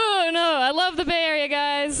 Ooh, no, I love the Bay Area,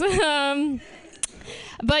 guys.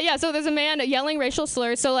 But yeah, so there's a man yelling racial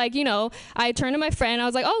slurs. So like, you know, I turned to my friend. I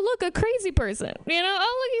was like, oh, look, a crazy person. You know,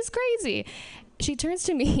 oh, look, he's crazy. She turns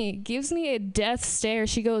to me, gives me a death stare.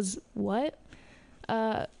 She goes, what?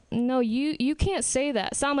 No, you can't say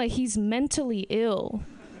that. Salma, he's mentally ill.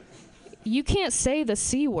 You can't say the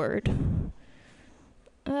C word.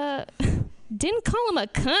 Didn't call him a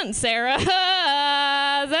cunt, Sarah.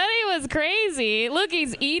 That he was crazy. Look,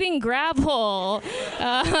 he's eating gravel.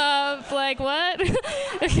 Like, what?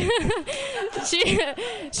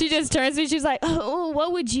 She just turns to me. She's like, oh,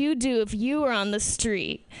 what would you do if you were on the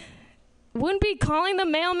street? Wouldn't be calling the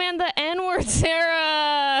mailman the N-word,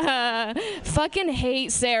 Sarah. Fucking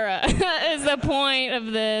hate Sarah is the point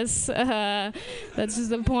of this. That's just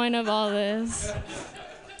the point of all this.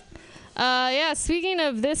 Yeah, speaking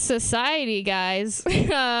of this society, guys,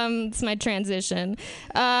 it's my transition.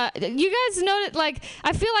 You guys know that, like,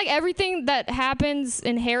 I feel like everything that happens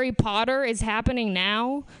in Harry Potter is happening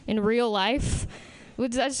now in real life.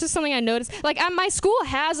 That's just something I noticed. Like, my school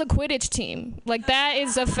has a Quidditch team. Like, that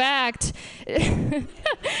is a fact.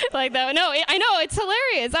 Like that. No, I know, it's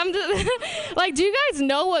hilarious. I'm just, like, do you guys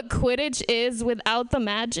know what Quidditch is without the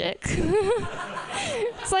magic?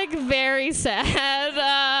 It's like very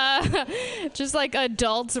sad. Just like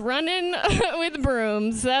adults running with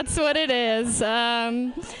brooms. That's what it is.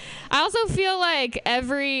 I also feel like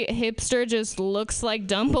every hipster just looks like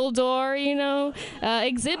Dumbledore, you know?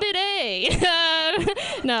 Exhibit A.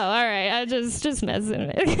 No, all right, I'm just messing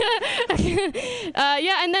with it.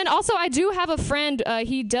 Yeah, and then also I do have a friend,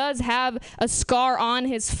 he does have a scar on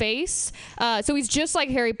his face. So he's just like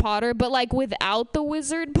Harry Potter, but like without the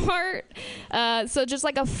wizard part. So just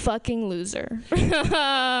like a fucking loser.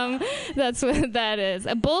 That's what that is.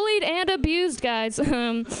 Bullied and abused, guys.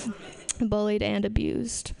 Bullied and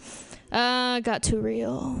abused. Got too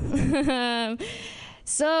real.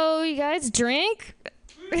 So you guys drink?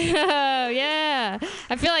 Yeah.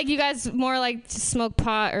 I feel like you guys more like to smoke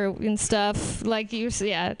pot and stuff. Like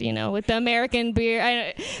yeah, you know, with the American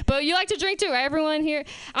beer. But you like to drink too, right? Everyone here.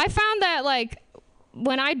 I found that like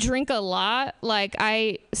when I drink a lot, like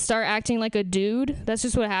I start acting like a dude. That's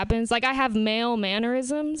just what happens. Like I have male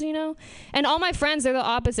mannerisms, you know? And all my friends, they're the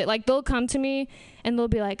opposite. Like they'll come to me and they'll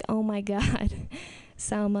be like, oh my God,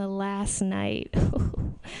 Salma, last night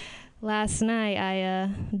I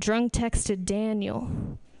drunk texted Daniel,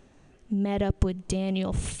 met up with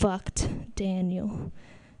Daniel, fucked Daniel.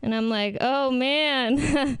 And I'm like, oh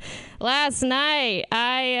man, last night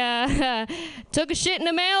I took a shit in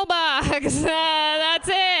a mailbox. That's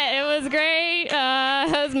it. It was great.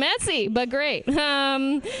 It was messy, but great.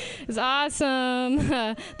 It was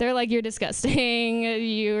awesome. They're like, you're disgusting.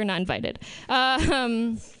 You're not invited.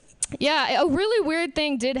 Yeah, a really weird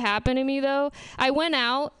thing did happen to me, though. I went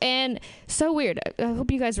out, and so weird. I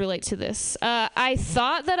hope you guys relate to this. I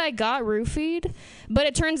thought that I got roofied, but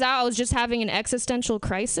it turns out I was just having an existential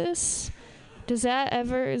crisis. Is that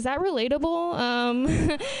relatable?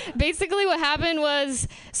 Basically what happened was,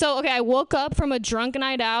 I woke up from a drunk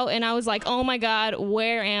night out, and I was like, oh my God,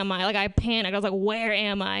 where am I? Like, I panicked. I was like, where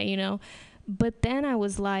am I, you know? But then I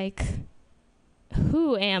was like,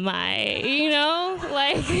 who am I? You know,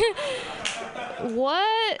 like,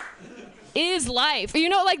 what is life? You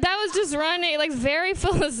know, like that was just running, like very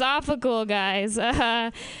philosophical, guys.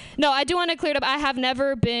 No, I do want to clear it up. I have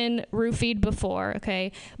never been roofied before,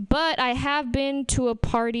 okay? But I have been to a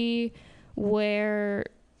party where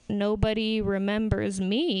nobody remembers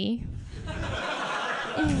me.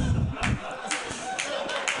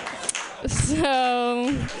 So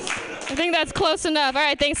I think that's close enough. All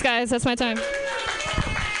right, thanks, guys. That's my time.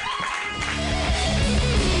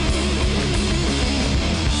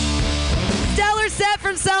 Stellar set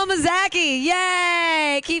from Selma Zaki.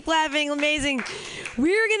 Yay! Keep laughing. Amazing.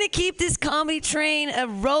 We're going to keep this comedy train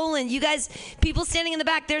rolling. You guys, people standing in the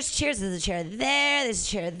back, there's chairs. There's a chair there. There's a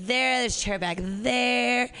chair there. There's a chair back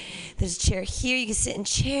there. There's a chair here. You can sit in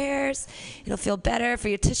chairs. It'll feel better for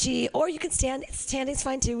your tushy. Or you can stand. Standing's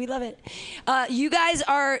fine, too. We love it. You guys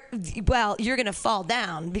are, well, you're going to fall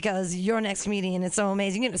down because your next comedian is so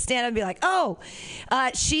amazing. You're going to stand up and be like, oh,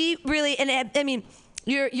 she really, and I mean,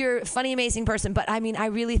 You're a funny, amazing person, but I mean, I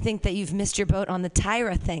really think that you've missed your boat on the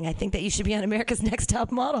Tyra thing. I think that you should be on America's Next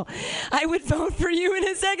Top Model. I would vote for you in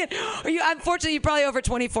a second. Or you, unfortunately, you're probably over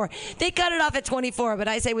 24. They cut it off at 24, but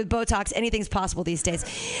I say with Botox, anything's possible these days.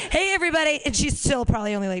 Hey, everybody, and she's still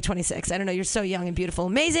probably only like 26. I don't know. You're so young and beautiful,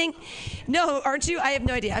 amazing. No, aren't you? I have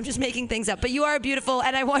no idea. I'm just making things up, but you are beautiful,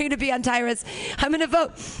 and I want you to be on Tyra's. I'm gonna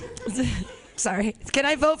vote. Sorry. Can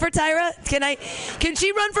I vote for Tyra? Can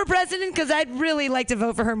she run for president? Because I'd really like to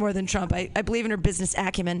vote for her more than Trump. I believe in her business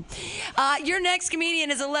acumen. Your next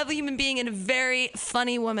comedian is a lovely human being and a very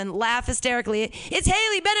funny woman. Laugh hysterically. It's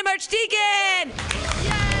Haley Bennett March-Deacon!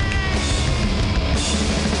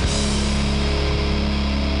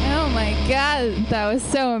 Oh my God, that was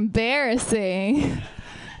so embarrassing.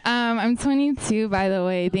 I'm 22, by the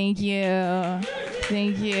way. Thank you.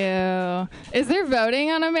 Thank you. Is there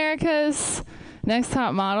voting on America's Next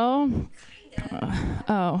Top Model?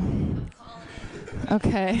 Oh.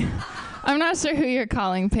 Okay. I'm not sure who you're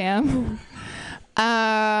calling, Pam.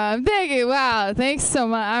 Thank you. Wow. Thanks so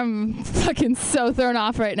much. I'm fucking so thrown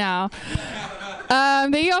off right now.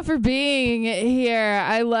 Thank you all for being here.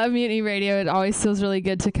 I love Mutiny Radio. It always feels really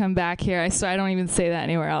good to come back here. I don't even say that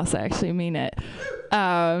anywhere else. I actually mean it.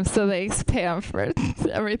 So thanks, Pam, for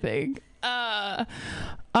everything. All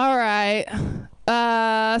right.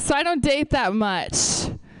 So I don't date that much.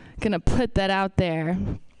 Gonna put that out there.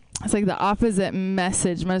 It's like the opposite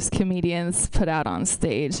message most comedians put out on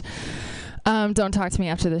stage. Don't talk to me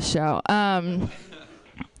after the show.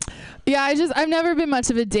 Yeah, I've never been much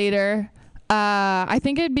of a dater. I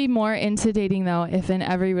think I'd be more into dating, though, if in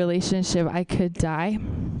every relationship I could die.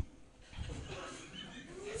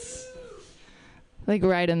 Like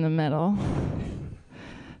right in the middle.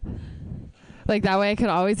 Like that way I could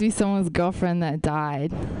always be someone's girlfriend that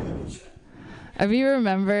died. Have you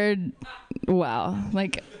remembered well?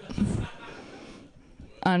 Like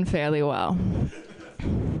unfairly well.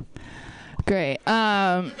 Great.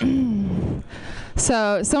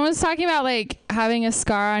 So someone's talking about like having a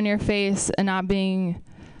scar on your face and not being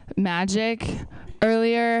magic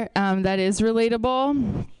earlier. That is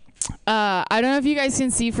relatable. I don't know if you guys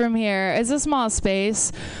can see from here. It's a small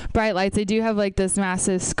space, bright lights. I do have like this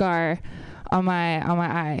massive scar on my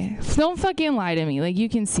eye. Don't fucking lie to me. Like you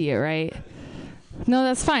can see it, right? No,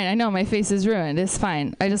 that's fine. I know my face is ruined. It's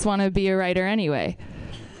fine. I just want to be a writer anyway.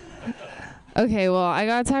 Okay, well, I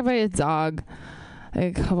got attacked by a dog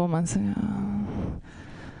like a couple months ago.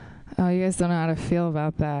 Oh, you guys don't know how to feel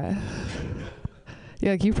about that.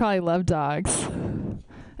 Yeah, like you probably love dogs.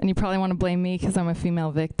 And you probably want to blame me because I'm a female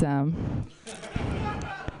victim.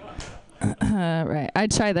 Right.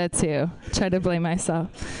 I'd try that too. Try to blame myself.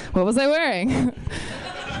 What was I wearing?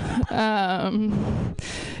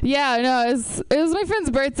 Yeah, no, it was my friend's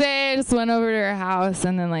birthday. I just went over to her house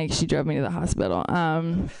and then like she drove me to the hospital.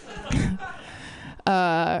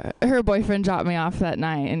 Her boyfriend dropped me off that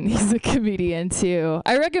night, and he's a comedian too.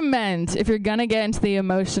 I recommend, if you're gonna get into the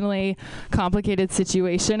emotionally complicated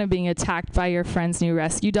situation of being attacked by your friend's new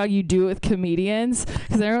rescue dog, you do it with comedians,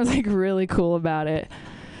 because everyone's like really cool about it.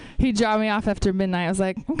 He dropped me off after midnight. I was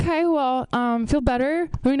like, okay, well, feel better.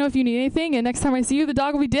 Let me know if you need anything, and next time I see you, the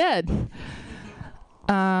dog will be dead.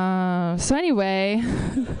 So anyway,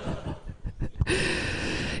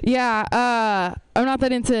 yeah, I'm not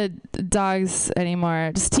that into dogs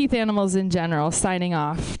anymore. Just teeth animals in general, signing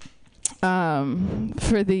off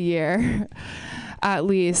for the year, at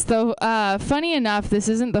least. Though, funny enough, this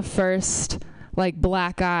isn't the first, like,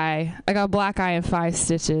 black eye. I got black eye and 5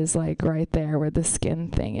 stitches, like, right there where the skin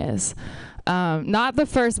thing is. Not the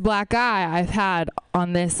first black eye I've had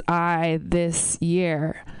on this eye this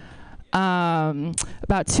year.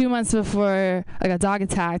 About 2 months before I got dog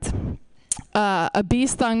attacked, a bee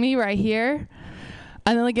stung me right here.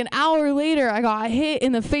 And then like an hour later, I got hit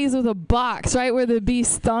in the face with a box right where the bee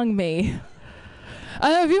stung me.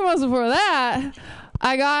 And then a few months before that,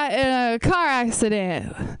 I got in a car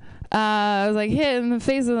accident. I was like hit in the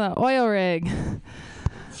face with an oil rig.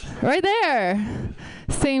 Right there.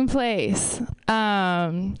 Same place.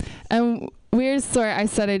 And weird story, I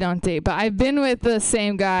said I don't date, but I've been with the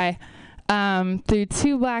same guy through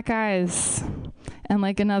 2 black eyes and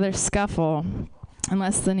like another scuffle in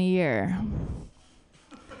less than a year.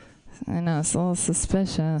 I know, it's a little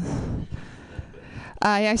suspicious. He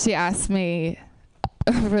actually asked me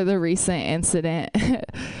for the recent incident.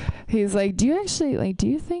 He's like, do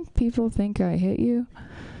you think people think I hit you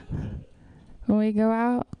when we go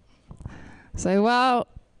out? So, well,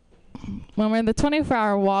 when we're in the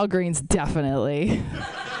 24-hour Walgreens, definitely.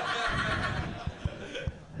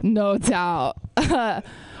 No doubt.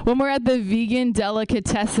 When we're at the vegan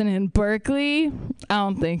delicatessen in Berkeley, I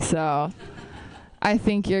don't think so. I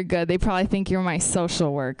think you're good. They probably think you're my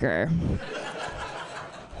social worker.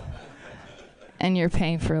 And you're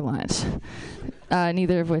paying for lunch.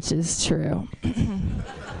 Neither of which is true. So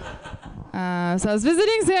I was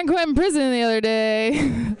visiting San Quentin Prison the other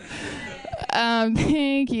day.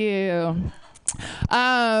 Thank you.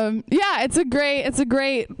 Yeah, it's a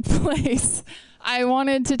great place. I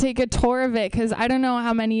wanted to take a tour of it because I don't know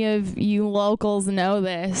how many of you locals know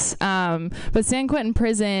this, but San Quentin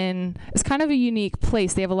Prison is kind of a unique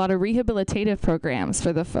place. They have a lot of rehabilitative programs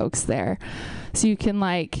for the folks there. So you can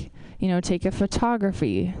take a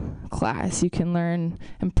photography class. You can learn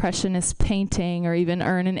impressionist painting or even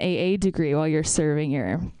earn an AA degree while you're serving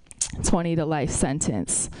your 20 to life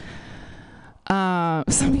sentence.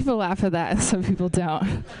 Some people laugh at that and some people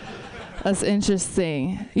don't. That's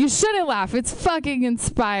interesting. You shouldn't laugh. It's fucking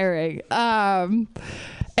inspiring. And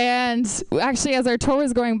actually, as our tour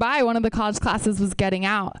was going by, one of the college classes was getting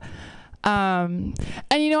out. And,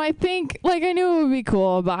 I think, I knew it would be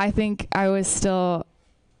cool, but I think I was going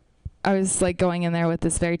in there with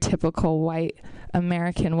this very typical white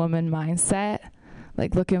American woman mindset,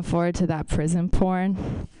 looking forward to that prison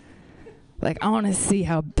porn. I want to see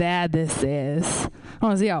how bad this is. I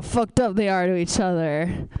want to see how fucked up they are to each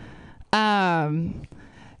other. And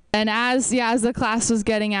as the class was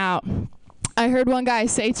getting out, I heard one guy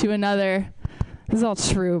say to another, this is all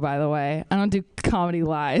true, by the way. I don't do comedy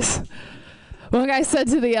lies. One guy said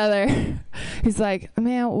to the other, he's like,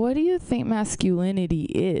 man, what do you think masculinity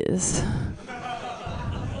is?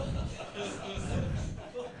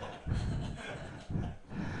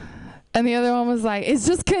 And the other one was like, it's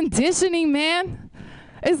just conditioning, man.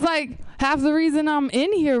 It's like half the reason I'm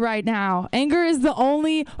in here right now. Anger is the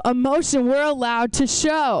only emotion we're allowed to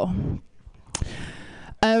show.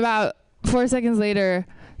 And about 4 seconds later,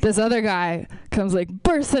 this other guy comes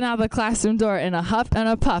bursting out the classroom door in a huff and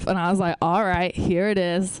a puff. And I was like, all right, here it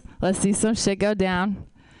is. Let's see some shit go down.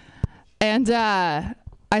 And I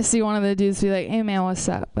see one of the dudes be like, hey, man, what's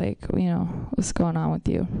up? What's going on with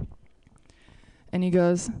you? And he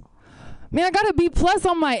goes, man, I got a B+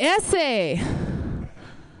 on my essay.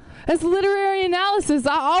 That's literary analysis.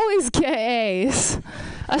 I always get A's.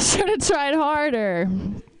 I should have tried harder.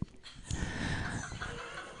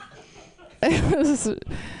 It was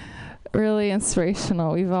really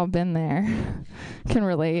inspirational. We've all been there. Can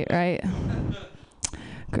relate, right?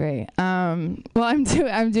 Great. Well,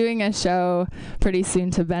 I'm doing a show pretty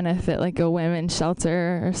soon to benefit a women's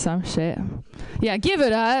shelter or some shit. Yeah, give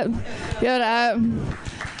it up. Give it up.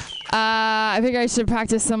 I think I should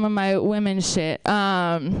practice some of my women's shit.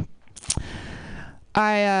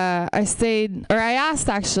 I asked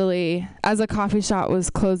actually, as a coffee shop was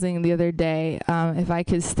closing the other day, if I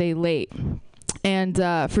could stay late. And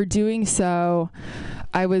for doing so,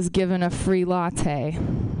 I was given a free latte.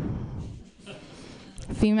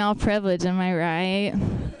 Female privilege, am I right?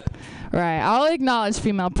 Right. I'll acknowledge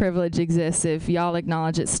female privilege exists if y'all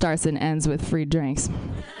acknowledge it starts and ends with free drinks.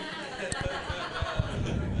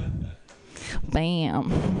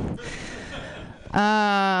 Bam.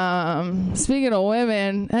 Speaking of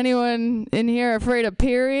women, anyone in here afraid of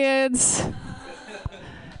periods?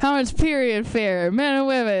 How much period fare, men and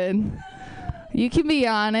women? You can be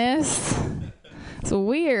honest. It's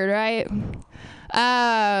weird, right?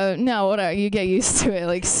 No, whatever. You get used to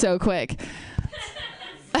it so quick.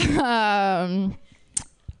 I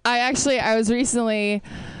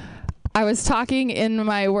was talking in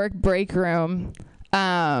my work break room,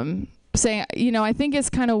 saying, I think it's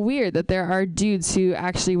kind of weird that there are dudes who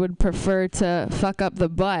actually would prefer to fuck up the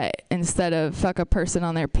butt instead of fuck a person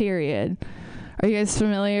on their period. Are you guys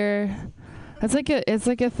familiar? It's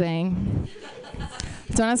like a thing.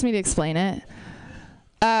 Don't ask me to explain it.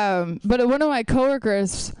 But one of my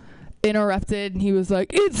coworkers interrupted, and he was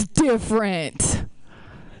like, "It's different."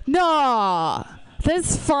 Nah,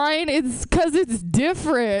 that's fine. It's because it's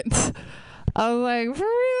different. I was like, for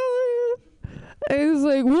real? And he was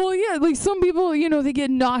like, well, yeah, like some people, you know, they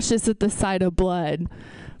get nauseous at the sight of blood.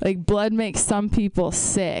 Like blood makes some people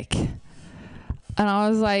sick. And I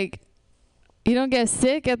was like, you don't get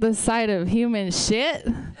sick at the sight of human shit?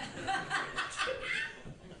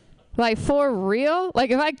 Like for real?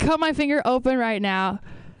 Like if I cut my finger open right now,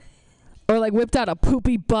 or like whipped out a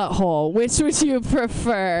poopy butthole, which would you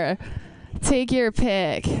prefer? Take your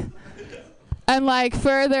pick. And like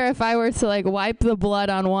further, if I were to like wipe the blood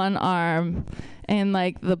on one arm and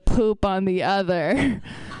like the poop on the other,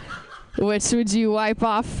 which would you wipe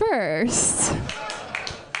off first?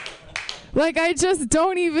 Like I just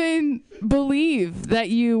don't even believe that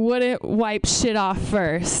you wouldn't wipe shit off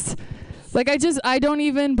first. Like I don't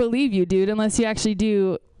even believe you, dude, unless you actually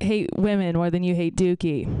do hate women more than you hate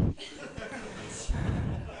Dookie.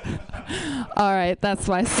 All right, that's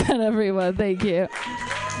my set, everyone. Thank you.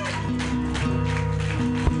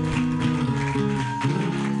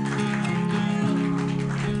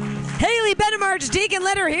 Haley Benamarge Deacon,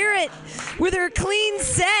 let her hear it with her clean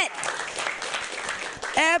set.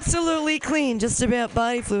 Absolutely clean, just about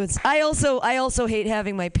body fluids. I also hate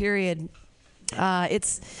having my period.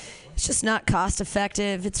 It's just not cost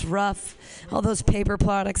effective. It's rough. All those paper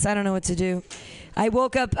products, I don't know what to do. I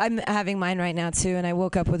woke up, I'm having mine right now too, and I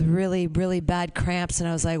woke up with really, really bad cramps, and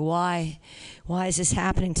I was like, why? Why is this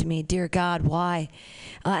happening to me? Dear God, why?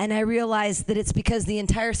 And I realized that it's because the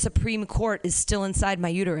entire Supreme Court is still inside my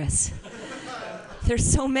uterus. There's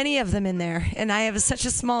so many of them in there, and I have such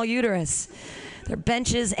a small uterus. Their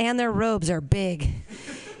benches and their robes are big,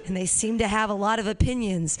 and they seem to have a lot of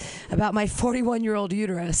opinions about my 41-year-old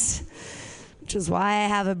uterus, which is why I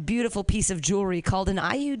have a beautiful piece of jewelry called an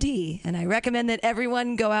IUD, and I recommend that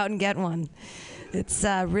everyone go out and get one. It's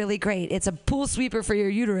really great. It's a pool sweeper for your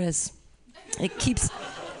uterus. It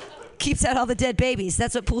keeps out all the dead babies.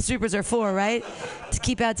 That's what pool sweepers are for, right? To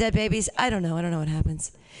keep out dead babies. I don't know what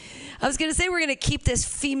happens. I was going to say we're going to keep this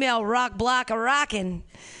female rock block a-rockin'.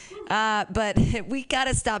 But we got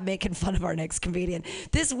to stop making fun of our next comedian.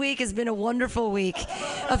 This week has been a wonderful week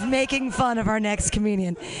of making fun of our next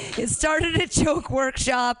comedian. It started a joke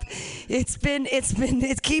workshop.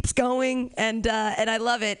 It keeps going, and I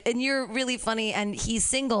love it. And you're really funny, and he's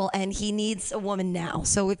single, and he needs a woman now.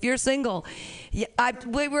 So if you're single,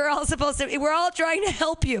 we're all trying to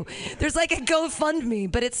help you. There's like a GoFundMe,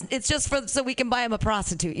 but it's just so we can buy him a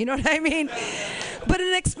prostitute. You know what I mean? But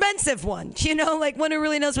an expensive one. You know, like one who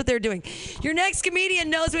really knows what they're doing. Your next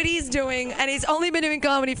comedian knows what he's doing, and he's only been doing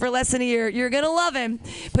comedy for less than a year. You're gonna love him.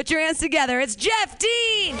 Put your hands together. It's Jeff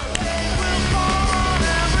Dean.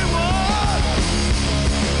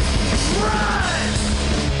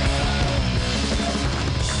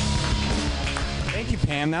 Thank you,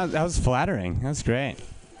 Pam. That was flattering. That was great.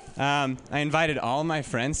 I invited all my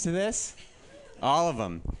friends to this, all of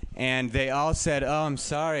them, and they all said, "Oh, I'm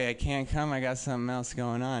sorry, I can't come. I got something else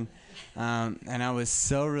going on." And I was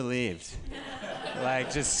so relieved,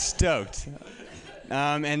 like just stoked.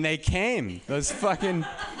 And they came, those fucking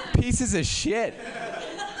pieces of shit.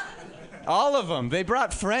 All of them. They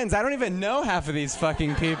brought friends. I don't even know half of these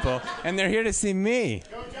fucking people, and they're here to see me.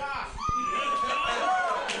 Go Josh!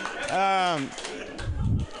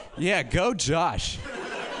 Yeah, go Josh.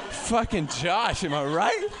 Fucking Josh, am I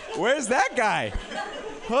right? Where's that guy?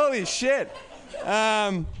 Holy shit.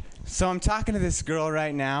 So I'm talking to this girl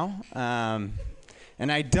right now,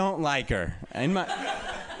 and I don't like her. In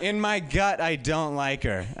my gut, I don't like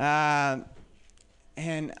her.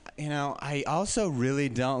 And, you know, I also really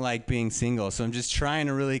don't like being single, so I'm just trying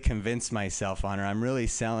to really convince myself on her. I'm really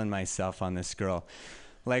selling myself on this girl.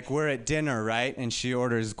 Like, we're at dinner, right? And she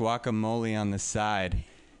orders guacamole on the side.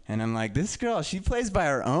 And I'm like, this girl, she plays by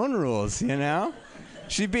her own rules, you know?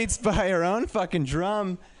 She beats by her own fucking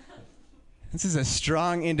drum. This is a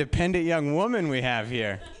strong, independent young woman we have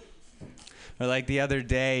here. Or like the other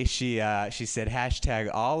day, she said,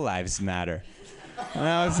 #all lives matter. And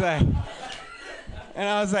I was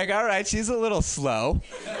like, all right, she's a little slow,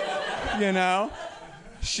 you know?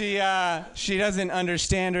 She doesn't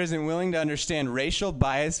understand or isn't willing to understand racial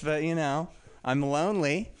bias, but, you know, I'm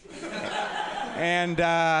lonely.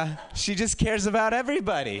 And she just cares about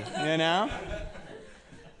everybody, you know?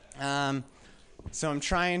 So I'm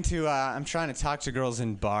trying to talk to girls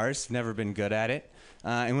in bars. Never been good at it.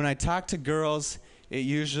 And when I talk to girls, it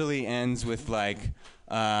usually ends with like,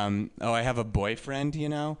 oh, I have a boyfriend, you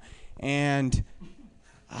know? And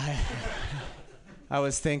I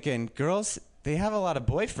was thinking, girls, they have a lot of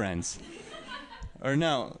boyfriends. Or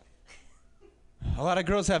no. A lot of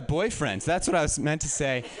girls have boyfriends. That's what I was meant to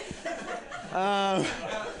say. I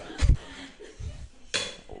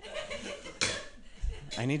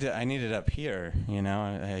need it up here, you know.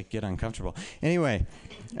 I get uncomfortable. Anyway,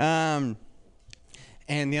 and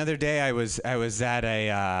the other day I was at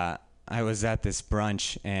this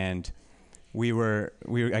brunch, and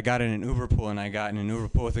I got in an Uber pool, and I got in an Uber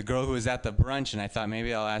pool with a girl who was at the brunch, and I thought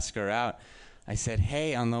maybe I'll ask her out. I said,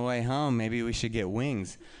 hey, on the way home, maybe we should get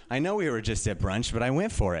wings. I know we were just at brunch, but I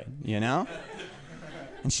went for it, you know?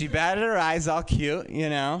 And she batted her eyes all cute, you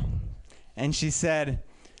know? And she said,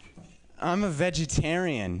 I'm a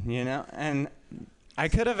vegetarian, you know? And I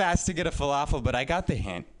could have asked to get a falafel, but I got the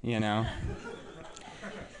hint, you know?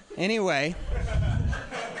 Anyway,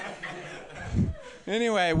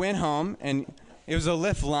 I went home, and it was a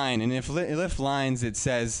Lyft line, and if Lyft lines, it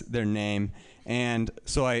says their name. And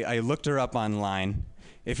so I looked her up online.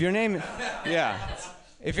 If your name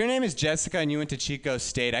is Jessica and you went to Chico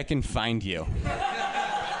State, I can find you.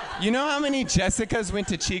 You know how many Jessicas went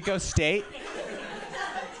to Chico State?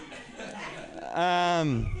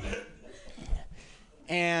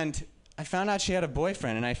 And I found out she had a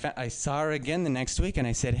boyfriend, and I saw her again the next week, and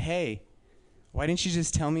I said, hey, why didn't you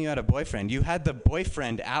just tell me you had a boyfriend? You had the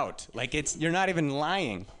boyfriend out. Like, you're not even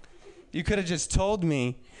lying. You could have just told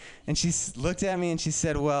me. And she looked at me and she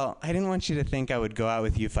said, well, I didn't want you to think I would go out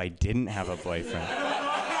with you if I didn't have a boyfriend.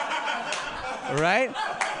 Right?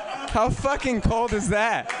 How fucking cold is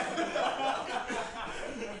that?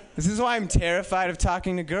 This is why I'm terrified of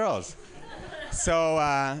talking to girls. So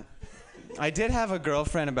I did have a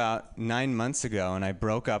girlfriend about 9 months ago, and I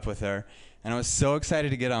broke up with her. And I was so excited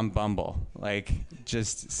to get on Bumble. Like,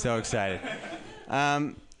 just so excited.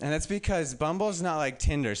 And that's because Bumble's not like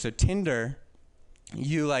Tinder. So Tinder,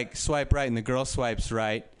 you like swipe right and the girl swipes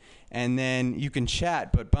right, and then you can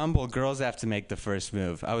chat. But Bumble, girls have to make the first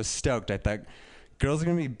move. I was stoked. I thought, girls are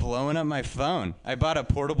going to be blowing up my phone. I bought a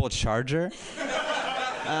portable charger.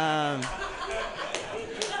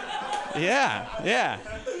 Yeah.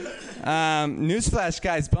 Newsflash,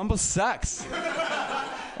 guys, Bumble sucks.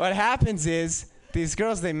 What happens is these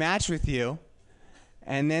girls, they match with you,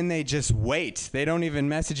 and then they just wait. They don't even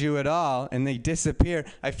message you at all, and they disappear.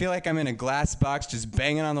 I feel like I'm in a glass box just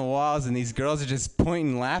banging on the walls, and these girls are just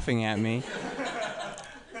pointing, laughing at me.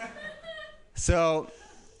 So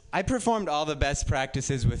I performed all the best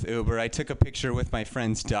practices with Uber. I took a picture with my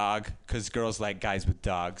friend's dog, because girls like guys with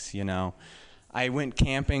dogs, you know. I went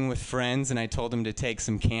camping with friends, and I told them to take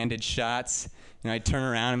some candid shots. You know, I'd turn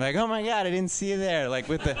around and be like, oh my God, I didn't see you there. Like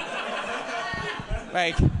with the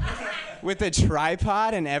with the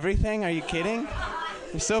tripod and everything. Are you kidding?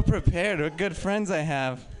 You're so prepared. What good friends I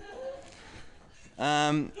have.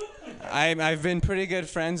 I've been pretty good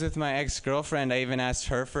friends with my ex-girlfriend. I even asked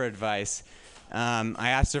her for advice. I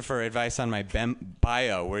asked her for advice on my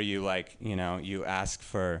bio, where you you ask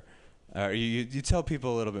for, you tell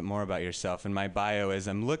people a little bit more about yourself. And my bio is,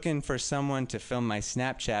 I'm looking for someone to film my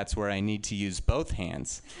Snapchats where I need to use both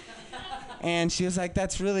hands. And she was like,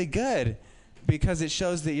 that's really good, because it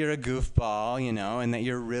shows that you're a goofball, you know, and that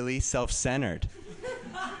you're really self-centered.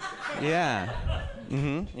 Yeah.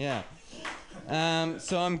 Yeah.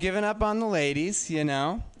 So I'm giving up on the ladies, you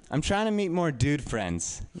know. I'm trying to meet more dude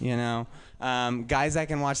friends, you know. Guys I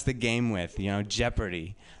can watch the game with, you know,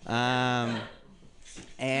 Jeopardy. And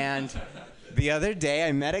the other day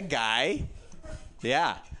I met a guy.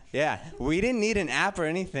 Yeah. We didn't need an app or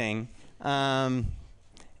anything.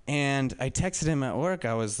 And I texted him at work.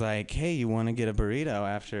 I was like, hey, you want to get a burrito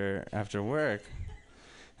after work?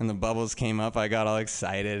 And the bubbles came up. I got all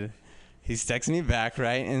excited. He's texting me back,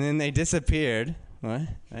 right? And then they disappeared. What?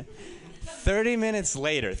 30 minutes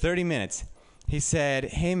later, he said,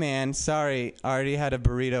 hey, man, sorry, I already had a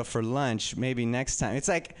burrito for lunch. Maybe next time. It's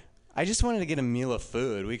like, I just wanted to get a meal of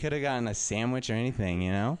food. We could have gotten a sandwich or anything,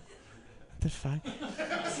 you know? What the fuck?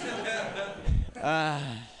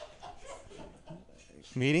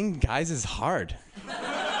 Meeting guys is hard.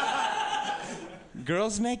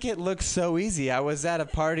 Girls make it look so easy. I was at a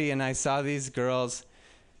party and I saw these girls.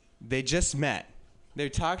 They just met. They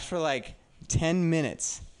talked for like 10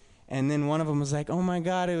 minutes. And then one of them was like, oh my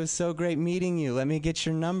God, it was so great meeting you. Let me get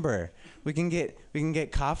your number. We can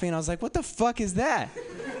get coffee. And I was like, what the fuck is that?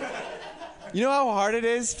 You know how hard it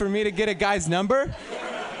is for me to get a guy's number?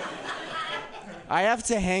 I have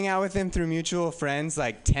to hang out with him through mutual friends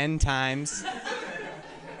like 10 times.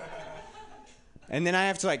 And then I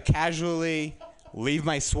have to like casually leave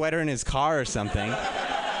my sweater in his car or something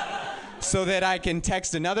so that I can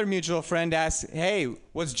text another mutual friend, ask, hey,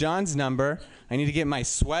 what's John's number? I need to get my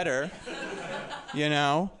sweater, you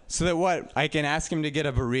know, so that I can ask him to get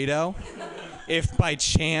a burrito if by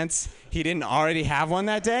chance he didn't already have one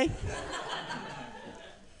that day?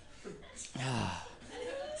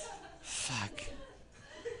 Fuck.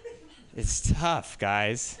 It's tough,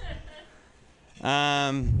 guys.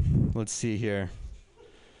 Let's see here.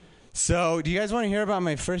 So, do you guys want to hear about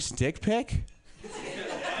my first dick pic?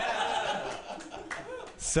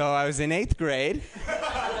 So, I was in 8th grade.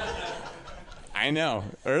 I know,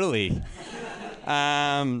 early.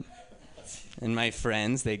 And my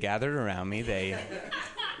friends, they gathered around me.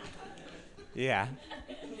 Yeah.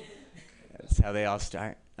 That's how they all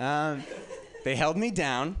start. They held me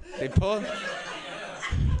down. They pulled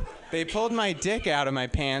my dick out of my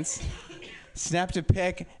pants, snapped a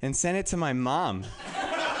pic, and sent it to my mom.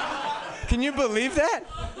 Can you believe that?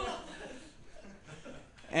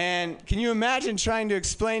 And can you imagine trying to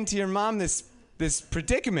explain to your mom this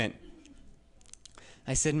predicament?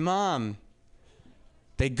 I said, Mom,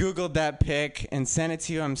 they Googled that pic and sent it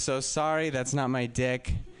to you. I'm so sorry. That's not my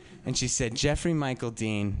dick. And she said, Jeffrey Michael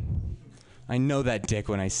Dean, I know that dick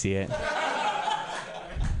when I see it.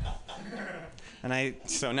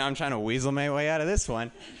 So now I'm trying to weasel my way out of this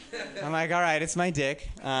one. I'm like, all right, it's my dick.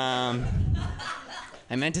 I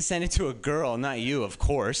meant to send it to a girl, not you, of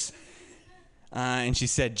course. And she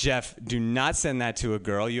said, Jeff, do not send that to a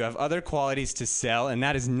girl. You have other qualities to sell, and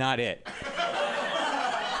that is not it.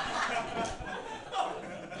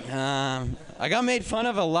 I got made fun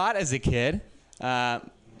of a lot as a kid,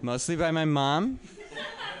 mostly by my mom.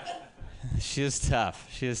 She was tough.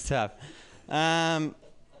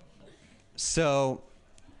 So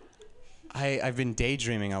I've been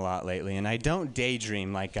daydreaming a lot lately, and I don't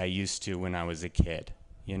daydream like I used to when I was a kid,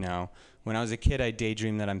 you know? When I was a kid, I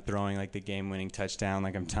daydreamed that I'm throwing like the game-winning touchdown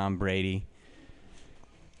like I'm Tom Brady.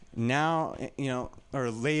 Now,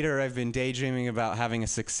 or later, I've been daydreaming about having a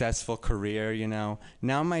successful career,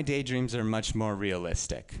 Now my daydreams are much more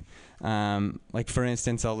realistic. Like, for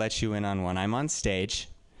instance, I'll let you in on one. I'm on stage.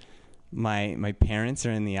 My parents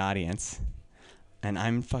are in the audience, and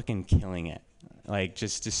I'm fucking killing it. Like,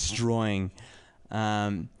 just destroying.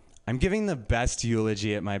 I'm giving the best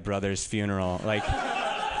eulogy at my brother's funeral. Like,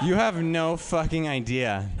 you have no fucking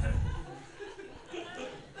idea.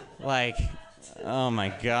 Like, oh my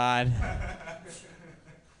God.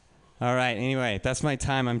 All right, anyway, that's my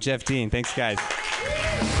time. I'm Jeff Dean. Thanks, guys.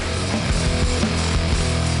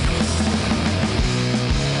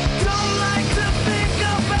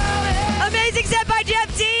 Amazing set by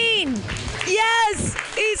Jeff Dean. Yes,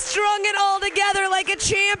 he strung it all together like a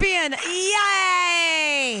champion.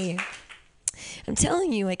 Yay! I'm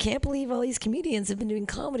telling you, I can't believe all these comedians have been doing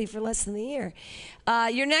comedy for less than a year.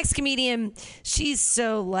 Your next comedian, she's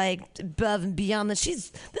so like above and beyond that.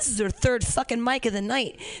 This is her third fucking mic of the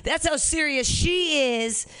night. That's how serious she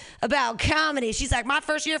is about comedy. She's like, my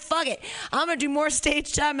first year, fuck it. I'm gonna do more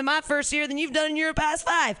stage time in my first year than you've done in your past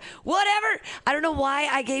 5. Whatever. I don't know why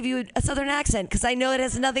I gave you a southern accent, because I know it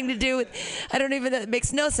has nothing to do with. It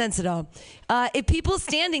makes no sense at all. If people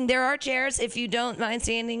standing, there are chairs. If you don't mind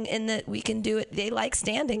standing, and that we can do it. They like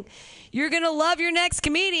standing. You're going to love your next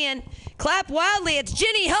comedian. Clap wildly. It's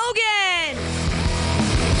Ginny Hogan.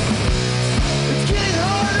 It's getting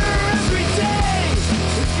harder every day.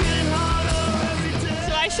 It's getting harder every day.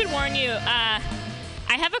 So I should warn you, I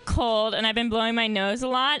have a cold and I've been blowing my nose a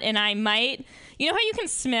lot, and I might, you know how you can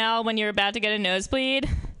smell when you're about to get a nosebleed?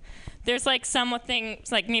 There's like something,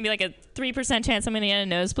 like maybe like a 3% chance I'm going to get a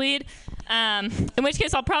nosebleed. In which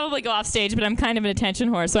case I'll probably go off stage, but I'm kind of an attention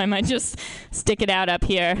whore, so I might just stick it out up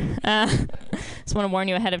here. Just want to warn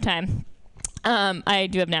you ahead of time. I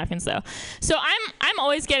do have napkins though. So I'm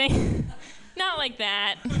always getting, not like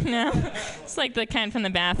that, no. It's like the kind from the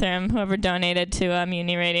bathroom, whoever donated to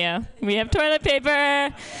MutinyRadio. We have toilet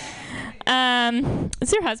paper.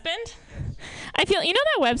 Is your husband? I feel, you know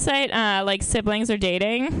that website, like Siblings Are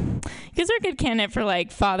Dating? You guys are a good candidate for,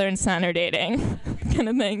 like, father and son are dating kind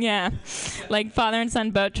of thing, yeah. Like, father and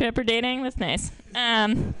son boat trip are dating? That's nice. It's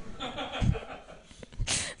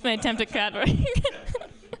my attempt at crowd work.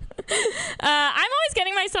 I'm always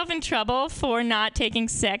getting myself in trouble for not taking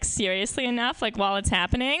sex seriously enough, like, while it's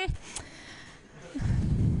happening.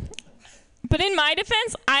 But in my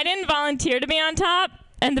defense, I didn't volunteer to be on top,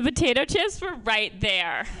 and the potato chips were right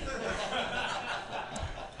there.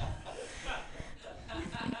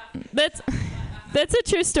 That's a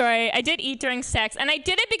true story. I did eat during sex, and I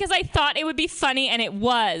did it because I thought it would be funny, and it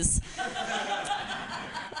was.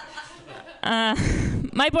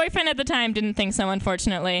 My boyfriend at the time didn't think so,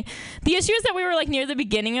 unfortunately. The issue is that we were like near the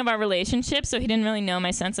beginning of our relationship, so he didn't really know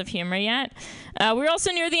my sense of humor yet. We were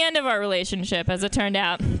also near the end of our relationship, as it turned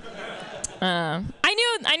out. I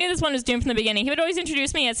knew this one was doomed from the beginning. He would always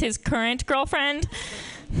introduce me as his current girlfriend.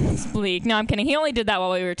 It's bleak. No, I'm kidding. He only did that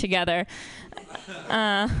while we were together.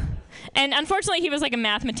 And unfortunately, he was like a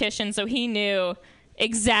mathematician, so he knew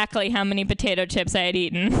exactly how many potato chips I had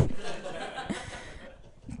eaten.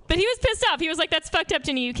 But he was pissed off. He was like, that's fucked up,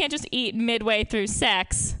 Ginny. You can't just eat midway through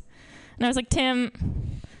sex. And I was like, Tim,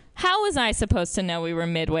 how was I supposed to know we were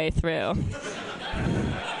midway through?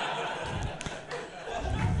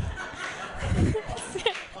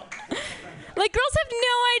 Like, girls have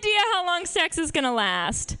no idea how long sex is gonna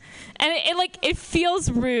last. And it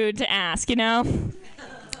feels rude to ask, you know?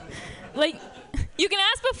 Like, you can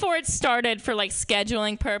ask before it started for, like,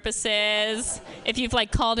 scheduling purposes. If you've,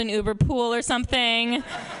 like, called an Uber pool or something.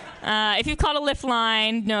 If you've called a Lyft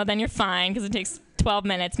line, no, then you're fine, because it takes 12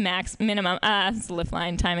 minutes minimum. It's a Lyft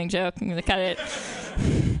line timing joke. I'm gonna cut it.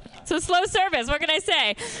 So slow service, what can I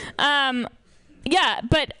say? Yeah,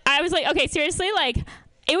 but I was like, okay, seriously, like,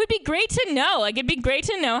 it would be great to know. Like, it'd be great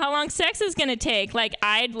to know how long sex is going to take. Like,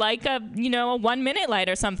 I'd like a 1 minute light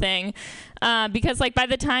or something. Because, like, by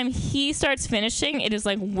the time he starts finishing, it is,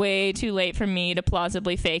 like, way too late for me to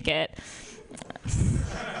plausibly fake it.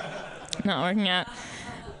 Not working out.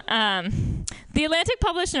 The Atlantic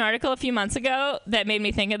published an article a few months ago that made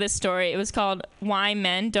me think of this story. It was called Why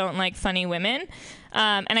Men Don't Like Funny Women.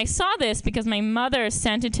 And I saw this because my mother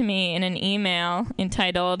sent it to me in an email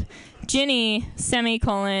entitled, Ginny,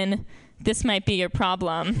 this might be your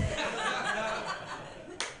problem.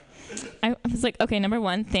 I was like, okay, number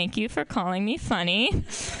one, thank you for calling me funny.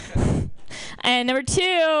 And number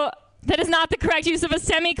two, that is not the correct use of a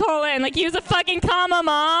semicolon. Like, use a fucking comma,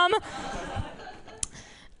 Mom.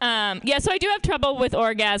 Yeah, so I do have trouble with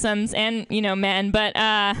orgasms and, men, but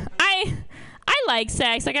I like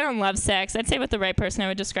sex. Like, I don't love sex. I'd say with the right person, I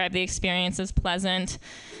would describe the experience as pleasant.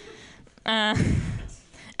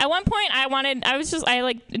 At one point,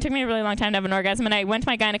 it took me a really long time to have an orgasm, and I went to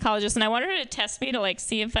my gynecologist, and I wanted her to test me to, like,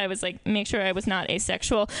 see if I was, like, make sure I was not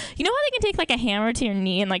asexual. You know how they can take, like, a hammer to your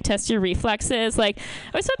knee and, like, test your reflexes? Like,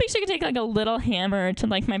 I was hoping she could take, like, a little hammer to,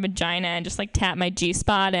 like, my vagina and just, like, tap my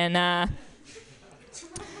G-spot, and,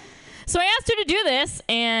 so I asked her to do this,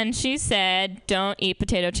 and she said, don't eat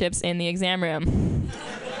potato chips in the exam room.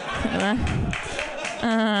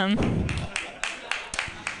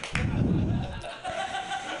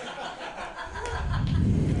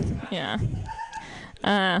 Yeah.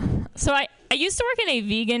 So I used to work in a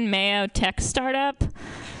vegan mayo tech startup.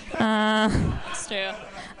 It's true.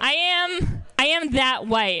 I am that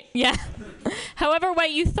white. Yeah. However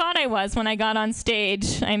white you thought I was when I got on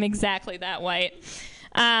stage, I'm exactly that white.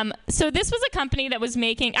 So this was a company that was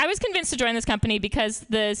I was convinced to join this company because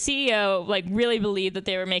the CEO, like, really believed that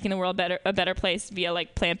they were making the world a better place via,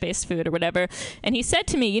 like, plant-based food or whatever. And he said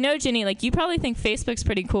to me, Ginny, like, you probably think Facebook's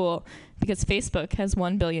pretty cool because Facebook has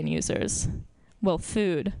 1 billion users. Well,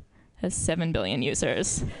 food has 7 billion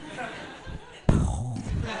users.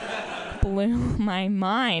 Blew my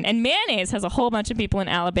mind. And mayonnaise has a whole bunch of people in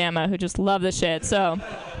Alabama who just love the shit. So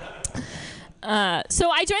I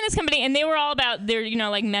joined this company, and they were all about their,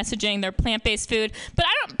 like, messaging, their plant-based food. But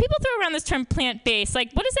people throw around this term plant-based.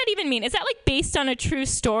 Like, what does that even mean? Is that, like, based on a true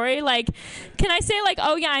story? Like, can I say, like,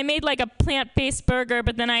 oh, yeah, I made, like, a plant-based burger,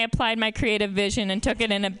 but then I applied my creative vision and took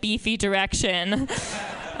it in a beefy direction?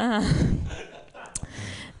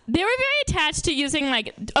 They were very attached to using,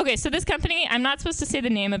 like, okay, so this company, I'm not supposed to say the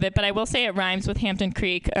name of it, but I will say it rhymes with Hampton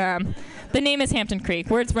Creek. The name is Hampton Creek.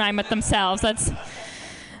 Words rhyme with themselves. That's...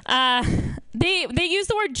 They used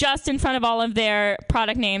the word just in front of all of their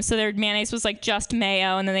product names. So their mayonnaise was like Just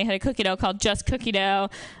Mayo, and then they had a cookie dough called Just Cookie Dough.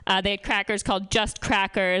 They had crackers called Just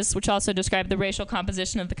Crackers, which also described the racial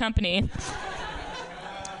composition of the company.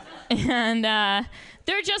 And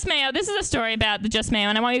they're Just Mayo. This is a story about the Just Mayo,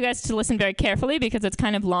 and I want you guys to listen very carefully because it's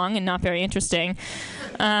kind of long and not very interesting.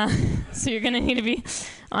 So you're going to need to be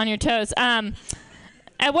on your toes.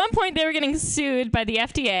 At one point, they were getting sued by the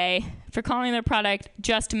FDA for calling their product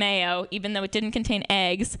Just Mayo, even though it didn't contain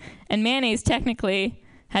eggs, and mayonnaise technically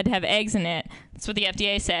had to have eggs in it. That's what the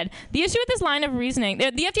FDA said. The issue with this line of reasoning,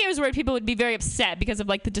 the FDA was worried people would be very upset because of,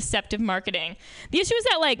 like, the deceptive marketing. The issue is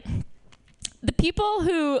that, like, the people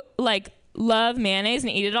who, like, love mayonnaise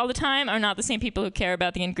and eat it all the time are not the same people who care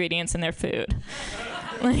about the ingredients in their food.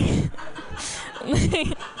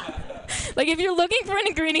 Like, if you're looking for an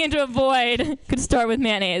ingredient to avoid, could start with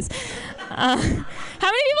mayonnaise. How many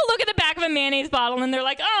people look at the back of a mayonnaise bottle and they're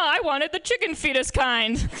like, oh, I wanted the chicken fetus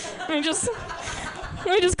kind. Let me just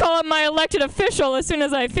call up my elected official as soon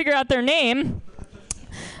as I figure out their name.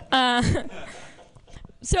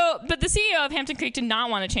 But the CEO of Hampton Creek did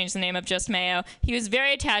not want to change the name of Just Mayo. He was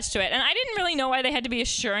very attached to it. And I didn't really know why they had to be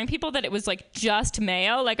assuring people that it was like just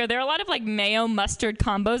mayo. Like, are there a lot of like mayo mustard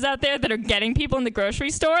combos out there that are getting people in the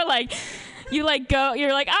grocery store? Like, you're like,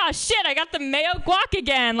 ah, shit, I got the mayo guac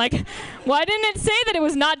again. Like, why didn't it say that it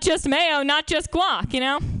was not just mayo, not just guac, you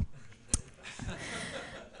know?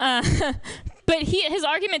 But his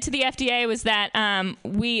argument to the FDA was that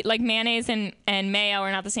mayonnaise and mayo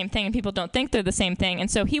are not the same thing, and people don't think they're the same thing. And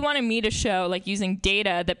so he wanted me to show, like, using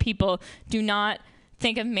data, that people do not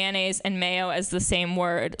think of mayonnaise and mayo as the same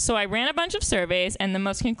word. So I ran a bunch of surveys, and the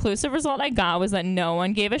most conclusive result I got was that no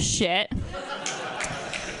one gave a shit.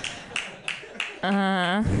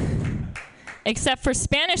 Except for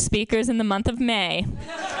Spanish speakers in the month of May.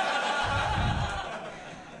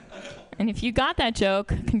 And if you got that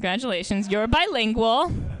joke, congratulations, you're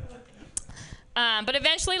bilingual. But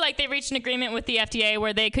eventually, like, they reached an agreement with the FDA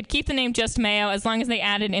where they could keep the name Just Mayo as long as they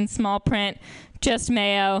added in small print, Just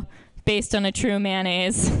Mayo, based on a true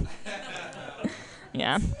mayonnaise.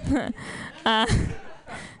 Yeah.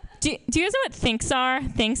 Do you guys know what Thinx are?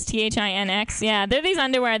 Thinx, Thinx. Yeah, they're these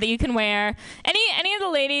underwear that you can wear. Any of the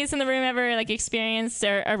ladies in the room ever like experienced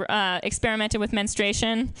or experimented with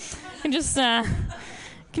menstruation? You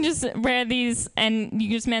can just wear these and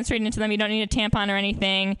you just menstruate into them. You don't need a tampon or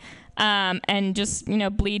anything, and just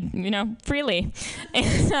bleed freely.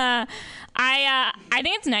 And, I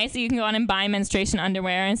think it's nice that you can go on and buy menstruation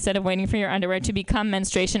underwear instead of waiting for your underwear to become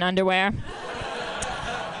menstruation underwear.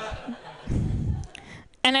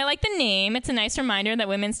 And I like the name. It's a nice reminder that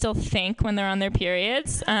women still think when they're on their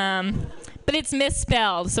periods. But it's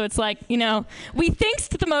misspelled, so it's like, we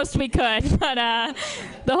thinked the most we could, but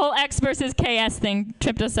the whole X versus KS thing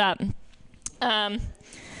tripped us up. Other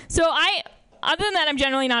than that, I'm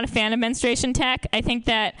generally not a fan of menstruation tech. I think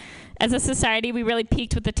that as a society, we really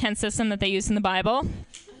peaked with the tent system that they use in the Bible.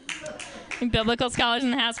 Biblical scholars in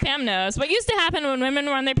the house, Pam knows. What used to happen when women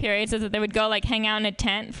were on their periods is that they would go like hang out in a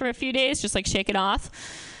tent for a few days, just like shake it off.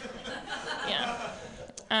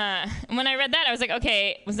 Yeah. When I read that, I was like,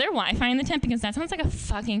 okay, was there Wi-Fi in the tent? Because that sounds like a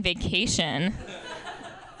fucking vacation.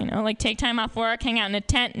 Like take time off work, hang out in a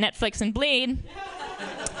tent, Netflix and bleed.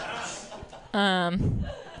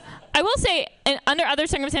 I will say, under other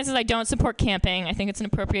circumstances, I don't support camping. I think it's an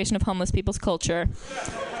appropriation of homeless people's culture.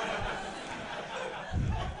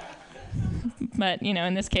 But,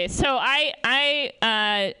 in this case. So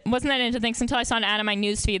I wasn't that into Thinx until I saw an ad on my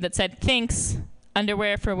newsfeed that said, Thinx,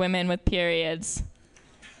 underwear for women with periods.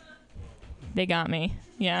 They got me.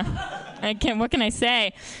 Yeah. What can I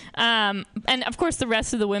say? And, of course, the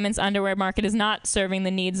rest of the women's underwear market is not serving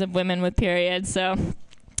the needs of women with periods. So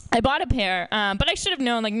I bought a pair. But I should have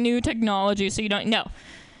known, like, new technology so you don't know.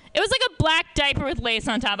 It was like a black diaper with lace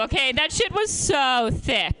on top, okay? That shit was so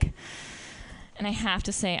thick. And I have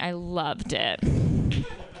to say, I loved it.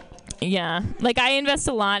 Yeah. Like, I invest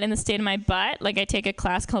a lot in the state of my butt. Like, I take a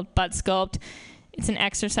class called Butt Sculpt. It's an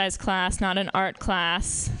exercise class, not an art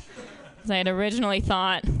class, as I had originally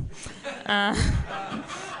thought.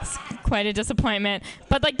 It's quite a disappointment.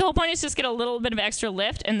 But, like, the whole point is just get a little bit of extra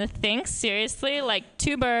lift. And the Thinx, seriously, like,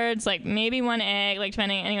 2 birds, like, maybe 1 egg, like,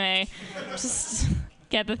 depending. Anyway, just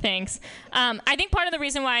get the Thinx. I think part of the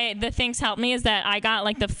reason why the Thinx helped me is that I got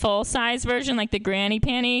like the full size version, like the granny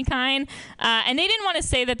panty kind. And they didn't want to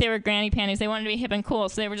say that they were granny panties. They wanted to be hip and cool.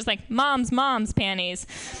 So they were just like mom's panties.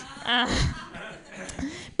 But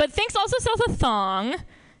Thinx also sells a thong.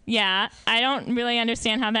 Yeah, I don't really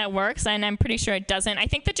understand how that works, and I'm pretty sure it doesn't. I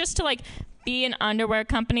think that just to like be an underwear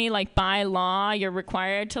company, like by law, you're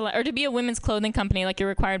required to, or to be a women's clothing company, like you're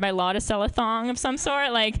required by law to sell a thong of some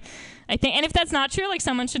sort. Like, I think, and if that's not true, like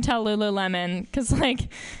someone should tell Lululemon, because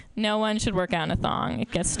like no one should work out in a thong. It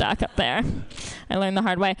gets stuck up there. I learned the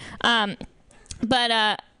hard way.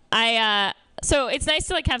 So it's nice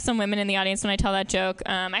to like have some women in the audience when I tell that joke.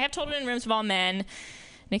 I have told it in rooms of all men.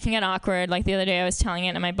 And it can get awkward. Like the other day I was telling it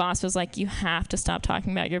and my boss was like, you have to stop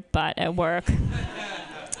talking about your butt at work.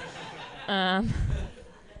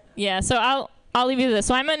 Yeah, so I'll leave you with this.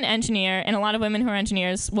 So I'm an engineer, and a lot of women who are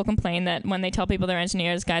engineers will complain that when they tell people they're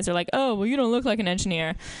engineers, guys are like, oh, well, you don't look like an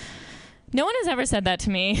engineer. No one has ever said that to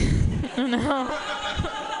me. No.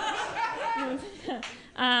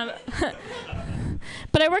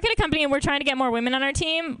 But I work at a company, and we're trying to get more women on our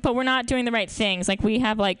team, but we're not doing the right things. Like, we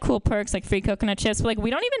have, like, cool perks, like free coconut chips, but, like, we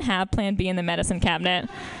don't even have Plan B in the medicine cabinet.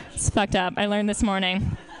 It's fucked up. I learned this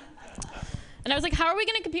morning. And I was like, how are we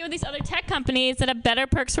going to compete with these other tech companies that have better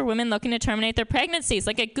perks for women looking to terminate their pregnancies?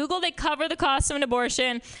 Like, at Google, they cover the cost of an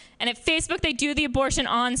abortion, and at Facebook, they do the abortion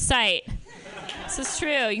on site. This is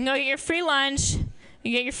true. You can go get your free lunch,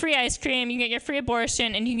 you get your free ice cream, you get your free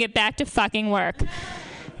abortion, and you can get back to fucking work.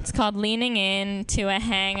 It's called Leaning In to a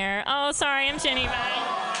Hanger. Oh, sorry, I'm Jenny. Bye.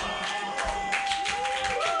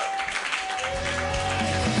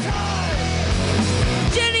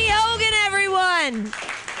 Jenny Hogan, everyone!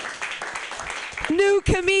 New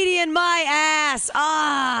comedian, my ass.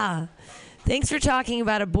 Thanks for talking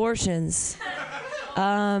about abortions.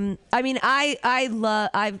 I mean, I've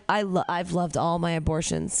loved all my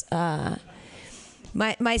abortions.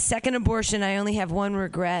 My second abortion, I only have one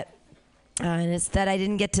regret, and it's that I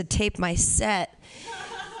didn't get to tape my set.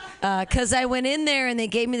 Because I went in there and they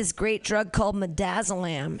gave me this great drug called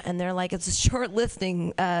midazolam, and they're like, it's a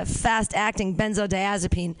short-living, fast-acting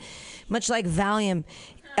benzodiazepine, much like Valium.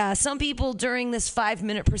 Some people during this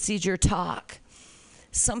 5-minute procedure talk.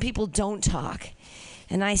 Some people don't talk.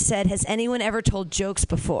 And I said, has anyone ever told jokes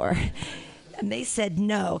before? And they said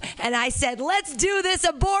no. And I said, let's do this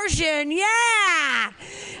abortion. Yeah!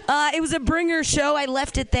 It was a bringer show. I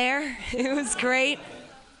left it there. It was great.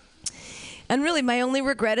 And really, my only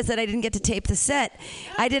regret is that I didn't get to tape the set.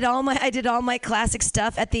 I did all my classic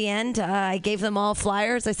stuff at the end. I gave them all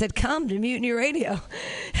flyers. I said, come to Mutiny Radio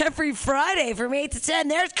every Friday from 8 to 10.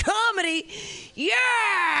 There's comedy.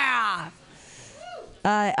 Yeah!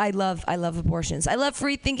 I love abortions. I love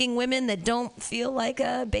free-thinking women that don't feel like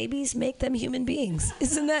babies make them human beings.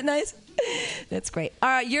 Isn't that nice? That's great. All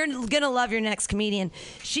right, you're gonna love your next comedian.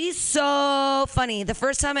 She's so funny. The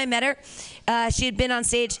first time I met her, she had been on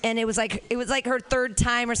stage, and it was like her third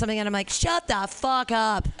time or something, and I'm like, shut the fuck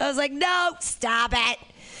up. I was like, no, stop it.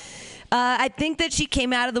 I think that she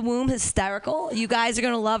came out of the womb hysterical. You guys are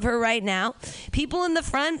going to love her right now. People in the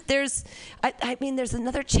front, there's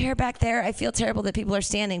another chair back there. I feel terrible that people are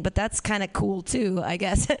standing, but that's kind of cool too, I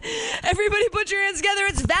guess. Everybody put your hands together.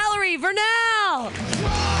 It's Valerie Vernell.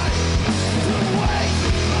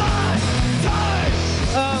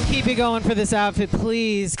 Oh, keep it going for this outfit,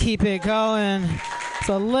 please. Keep it going. It's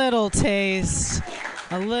a little taste.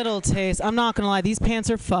 A little taste. I'm not gonna lie, these pants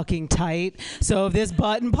are fucking tight. So if this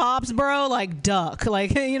button pops, bro, like duck.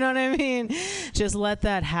 Like, you know what I mean? Just let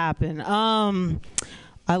that happen.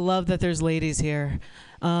 I love that there's ladies here.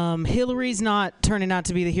 Hillary's not turning out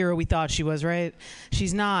to be the hero we thought she was, right?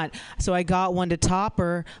 She's not. So I got one to top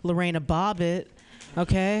her, Lorena Bobbitt.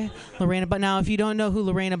 Okay? Lorena, but now if you don't know who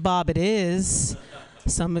Lorena Bobbitt is,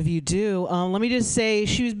 some of you do. Let me just say,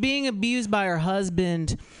 she was being abused by her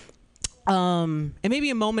husband. And maybe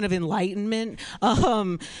a moment of enlightenment.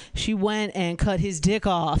 She went and cut his dick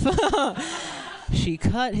off. She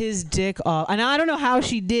cut his dick off. And I don't know how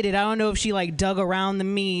she did it. I don't know if she like dug around the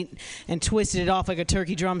meat and twisted it off like a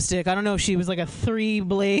turkey drumstick. I don't know if she was like a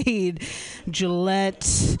 3-blade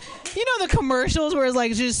Gillette. You know the commercials where it's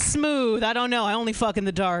like just smooth. I don't know. I only fuck in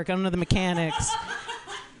the dark. I don't know the mechanics.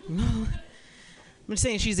 I'm just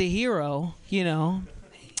saying she's a hero, you know.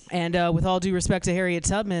 And with all due respect to Harriet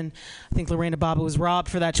Tubman, I think Lorena Bobbitt was robbed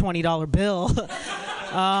for that $20 bill.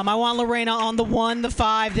 I want Lorena on the 1, the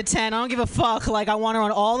 5, the 10. I don't give a fuck. Like, I want her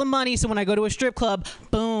on all the money, so when I go to a strip club,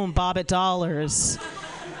 boom, Bobbitt dollars.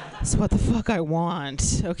 That's what the fuck I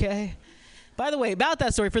want, okay? By the way, about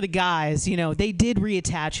that story, for the guys, you know, they did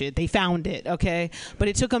reattach it. They found it, okay? But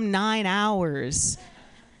it took them 9 hours.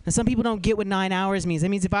 Now, some people don't get what 9 hours means. That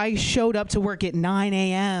means if I showed up to work at 9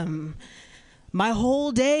 a.m., my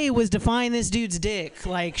whole day was to find this dude's dick.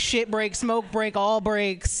 Like, shit break, smoke break, all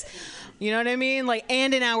breaks. You know what I mean? Like,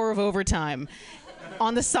 and an hour of overtime.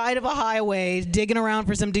 On the side of a highway, digging around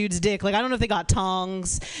for some dude's dick. Like, I don't know if they got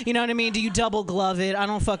tongs. You know what I mean? Do you double glove it? I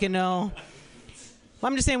don't fucking know.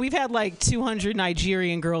 I'm just saying, we've had like 200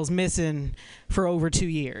 Nigerian girls missing for over 2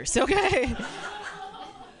 years, okay?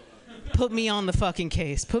 Put me on the fucking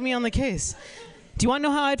case. Put me on the case. Do you want to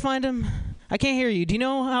know how I'd find him? I can't hear you. Do you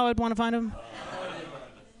know how I'd want to find him?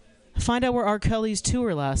 Find out where R. Kelly's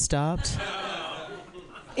tour last stopped.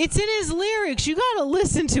 It's in his lyrics. You gotta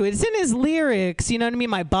listen to it. It's in his lyrics. You know what I mean?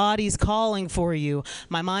 My body's calling for you.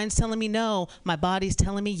 My mind's telling me no. My body's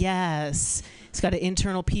telling me yes. It's got an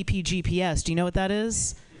internal PPGPS. Do you know what that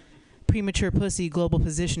is? Premature Pussy Global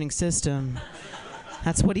Positioning System.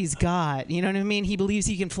 That's what he's got. You know what I mean? He believes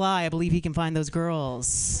he can fly. I believe he can find those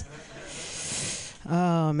girls.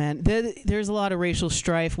 Oh, man. There's a lot of racial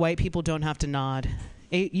strife. White people don't have to nod.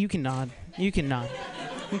 You can nod. You can nod.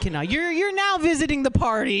 You can nod. You're now visiting the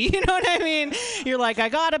party. You know what I mean? You're like, I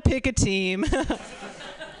gotta pick a team.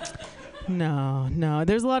 No.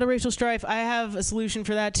 There's a lot of racial strife. I have a solution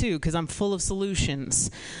for that, too, because I'm full of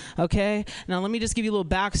solutions. Okay? Now, let me just give you a little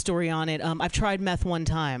backstory on it. I've tried meth one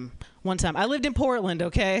time. I lived in Portland,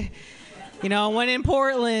 okay? You know, when in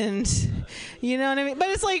Portland, you know what I mean? But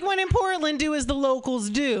it's like when in Portland, do as the locals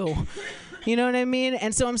do. You know what I mean?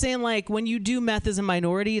 And so I'm saying, like, when you do meth as a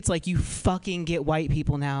minority, it's like you fucking get white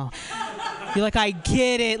people now. You're like, I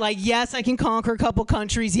get it. Like, yes, I can conquer a couple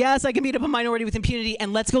countries. Yes, I can beat up a minority with impunity.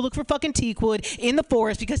 And let's go look for fucking teakwood in the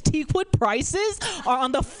forest because teakwood prices are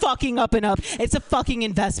on the fucking up and up. It's a fucking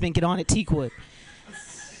investment. Get on it, teakwood.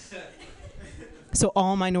 So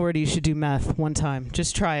all minorities should do meth one time.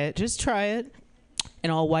 Just try it. Just try it.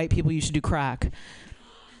 And all white people, you should do crack.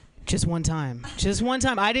 Just one time. Just one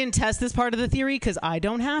time. I didn't test this part of the theory because I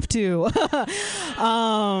don't have to.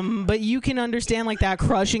 But you can understand like that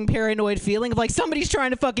crushing paranoid feeling of like somebody's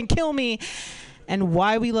trying to fucking kill me. And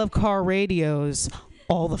why we love car radios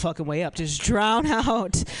all the fucking way up. Just drown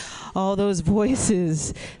out all those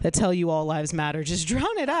voices that tell you all lives matter. Just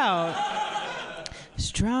drown it out.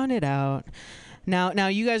 Just drown it out. Now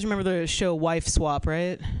you guys remember the show Wife Swap,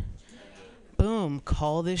 right? Boom,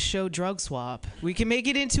 call this show Drug Swap. We can make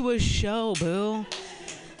it into a show, boo.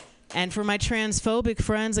 And for my transphobic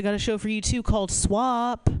friends, I got a show for you too called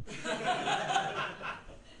Swap.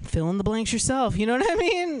 Fill in the blanks yourself, you know what I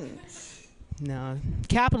mean? No,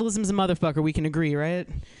 capitalism's a motherfucker, we can agree, right?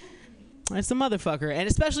 It's a motherfucker. And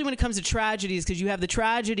especially when it comes to tragedies, because you have the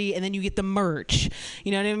tragedy and then you get the merch.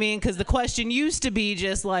 You know what I mean? Because the question used to be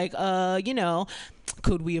just like, you know,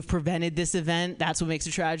 could we have prevented this event? That's what makes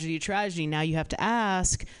a tragedy a tragedy. Now you have to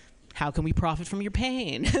ask, how can we profit from your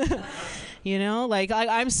pain? You know, like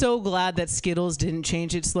I'm so glad that Skittles didn't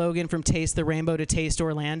change its slogan from Taste the Rainbow to Taste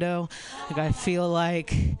Orlando. Like I feel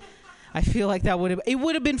like that would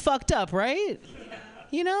have been fucked up, right?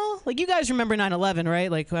 You know, like you guys remember 9/11,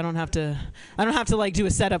 right? Like I don't have to like do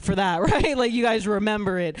a setup for that, right? Like you guys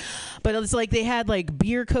remember it. But it's like they had like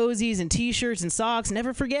beer cozies and t-shirts and socks,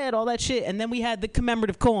 never forget all that shit. And then we had the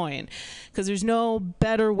commemorative coin because there's no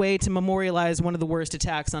better way to memorialize one of the worst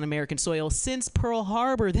attacks on American soil since Pearl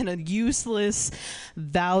Harbor than a useless,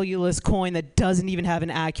 valueless coin that doesn't even have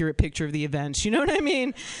an accurate picture of the events. You know what I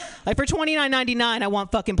mean? Like for $29.99, I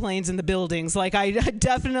want fucking planes in the buildings. Like I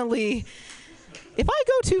definitely... If I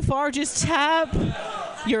go too far, just tap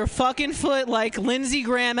your fucking foot like Lindsey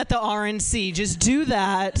Graham at the RNC. Just do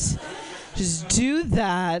that. Just do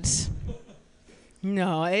that.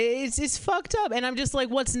 No, it's fucked up. And I'm just like,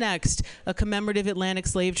 what's next? A commemorative Atlantic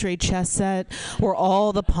slave trade chess set where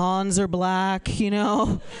all the pawns are black, you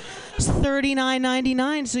know? It's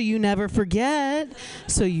 $39.99, so you never forget.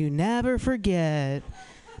 So you never forget.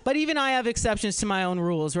 But even I have exceptions to my own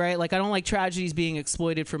rules, right? Like I don't like tragedies being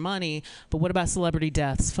exploited for money, but what about celebrity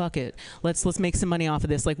deaths? Fuck it. Let's make some money off of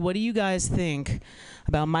this. Like what do you guys think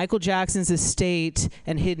about Michael Jackson's estate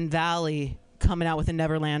and Hidden Valley coming out with a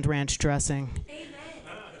Neverland Ranch dressing? Amen.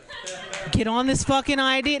 Get on this fucking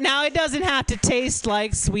idea. Now it doesn't have to taste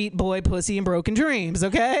like Sweet Boy Pussy and Broken Dreams,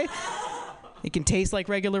 okay? It can taste like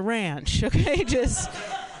regular ranch, okay? Just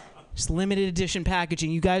limited edition packaging.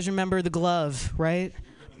 You guys remember the glove, right?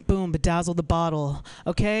 Boom, bedazzle the bottle.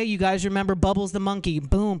 Okay, you guys remember Bubbles the monkey?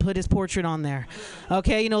 Boom, put his portrait on there.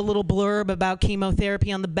 Okay, you know, a little blurb about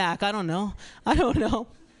chemotherapy on the back. I don't know. I'm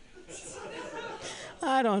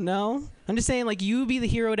just saying, like, you be the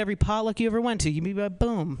hero at every potluck you ever went to. You be like,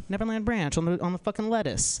 boom, Neverland Ranch on the fucking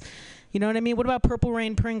lettuce. You know what I mean? What about Purple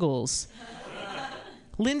Rain Pringles?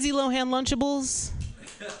 Lindsay Lohan Lunchables?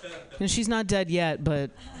 And she's not dead yet,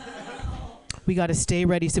 but... we got to stay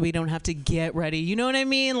ready so we don't have to get ready. You know what I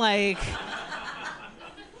mean? Like,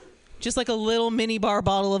 just like a little mini bar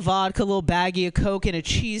bottle of vodka, a little baggie of Coke, and a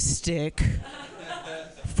cheese stick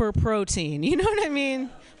for protein. You know what I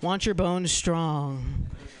mean? Want your bones strong.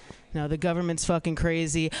 No, the government's fucking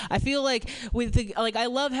crazy. I feel like I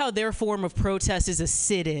love how their form of protest is a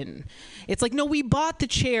sit-in. It's like, no, we bought the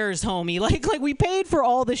chairs, homie. Like we paid for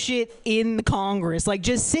all the shit in the Congress. Like,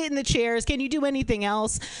 just sit in the chairs. Can you do anything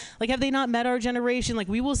else? Like, have they not met our generation? Like,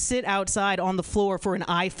 we will sit outside on the floor for an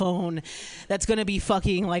iPhone that's gonna be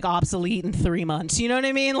fucking like obsolete in 3 months. You know what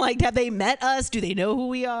I mean? Like, have they met us? Do they know who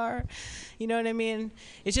we are? You know what I mean?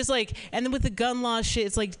 It's just like, and then with the gun law shit,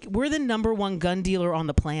 it's like, we're the #1 gun dealer on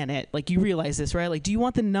the planet. Like, you realize this, right? Like, do you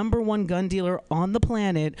want the #1 gun dealer on the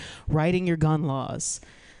planet writing your gun laws?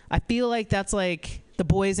 I feel like that's like the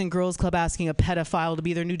Boys and Girls Club asking a pedophile to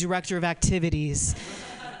be their new director of activities.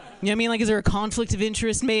 You know what I mean? Like, is there a conflict of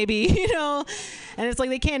interest maybe, you know? And it's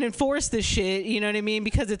like they can't enforce this shit, you know what I mean?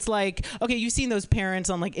 Because it's like, okay, you've seen those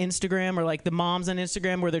parents on like Instagram or like the moms on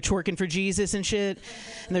Instagram where they're twerking for Jesus and shit.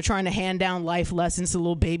 And they're trying to hand down life lessons to the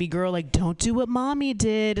little baby girl. Like, don't do what mommy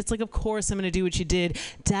did. It's like, of course I'm going to do what you did.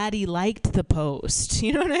 Daddy liked the post.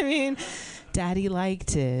 You know what I mean? Daddy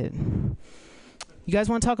liked it. You guys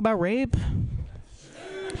want to talk about rape?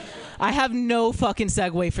 I have no fucking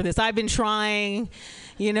segue for this. I've been trying.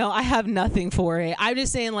 You know, I have nothing for it. I'm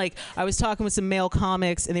just saying, like, I was talking with some male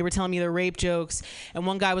comics, and they were telling me their rape jokes, and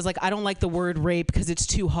one guy was like, I don't like the word rape because it's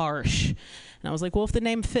too harsh. And I was like, well, if the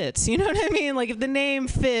name fits, you know what I mean? Like, if the name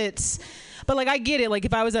fits. But, like, I get it. Like,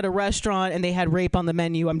 if I was at a restaurant and they had rape on the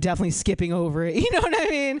menu, I'm definitely skipping over it. You know what I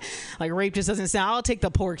mean? Like, rape just doesn't sound. I'll take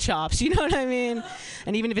the pork chops. You know what I mean?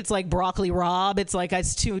 And even if it's, like, broccoli rabe, it's like,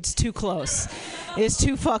 it's too close. It's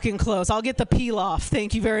too fucking close. I'll get the pilaf.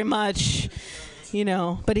 Thank you very much. You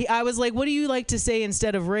know, but I was like, what do you like to say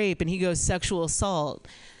instead of rape? And he goes, sexual assault.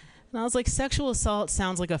 And I was like, sexual assault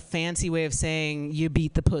sounds like a fancy way of saying you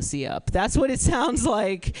beat the pussy up. That's what it sounds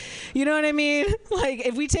like. You know what I mean? Like,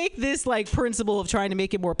 if we take this, like, principle of trying to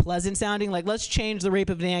make it more pleasant sounding, like, let's change the rape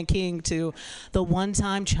of Nanking to the one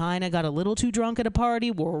time China got a little too drunk at a party,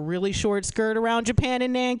 wore a really short skirt around Japan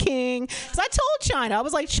in Nanking. Because I told China, I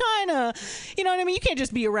was like, China, you know what I mean? You can't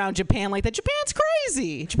just be around Japan like that. Japan's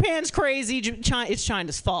crazy. Japan's crazy. It's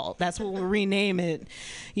China's fault. That's what we'll rename it.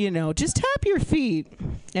 You know, just tap your feet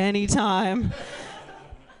anytime. Do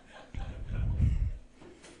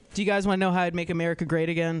you guys want to know how I'd make America great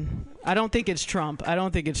again? I don't think it's Trump.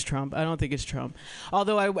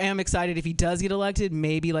 Although I am excited if he does get elected,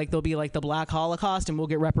 maybe like there'll be like the Black Holocaust and we'll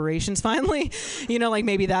get reparations finally. You know, like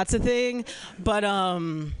maybe that's a thing. But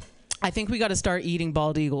I think we got to start eating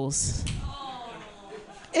bald eagles.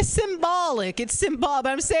 It's symbolic. But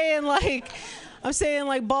I'm saying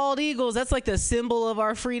like bald eagles, that's like the symbol of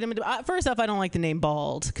our freedom. First off, I don't like the name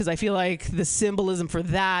bald because I feel like the symbolism for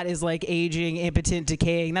that is like aging, impotent,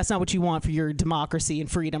 decaying. That's not what you want for your democracy and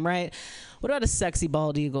freedom, right? What about a sexy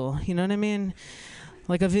bald eagle? You know what I mean?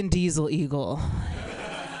 Like a Vin Diesel eagle.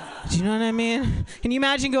 Do you know what I mean? Can you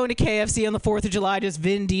imagine going to KFC on the 4th of July, just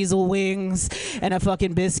Vin Diesel wings and a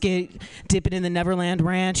fucking biscuit, dipping in the Neverland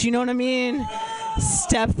Ranch? You know what I mean?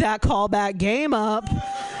 Step that callback game up.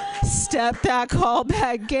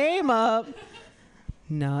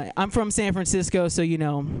 No, I'm from San Francisco, so you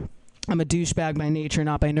know, I'm a douchebag by nature,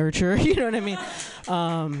 not by nurture. You know what I mean?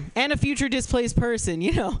 And a future displaced person,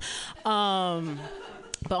 you know.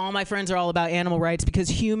 But all my friends are all about animal rights because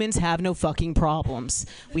humans have no fucking problems.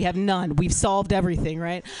 We have none. We've solved everything,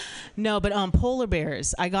 right? No, but polar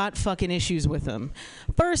bears, I got fucking issues with them.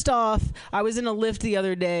 First off, I was in a lift the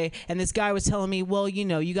other day, and this guy was telling me, well, you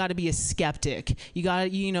know, you got to be a skeptic. You got to,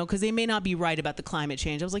 you know, because they may not be right about the climate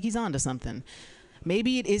change. I was like, he's on to something.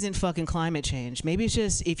 Maybe it isn't fucking climate change. Maybe it's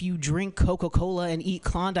just if you drink Coca-Cola and eat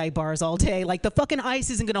Klondike bars all day, like the fucking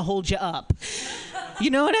ice isn't going to hold you up.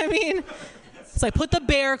 You know what I mean? It's like, put the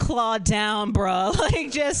bear claw down, bro. Like,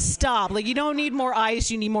 just stop. Like, you don't need more ice.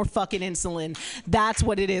 You need more fucking insulin. That's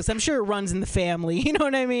what it is. I'm sure it runs in the family. You know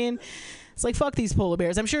what I mean? It's like, fuck these polar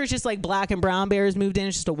bears. I'm sure it's just like black and brown bears moved in.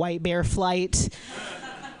 It's just a white bear flight.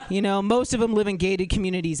 You know, most of them live in gated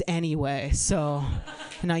communities anyway. So,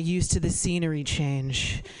 I'm not used to the scenery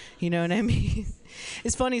change. You know what I mean?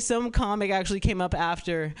 It's funny. Some comic actually came up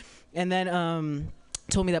after and then,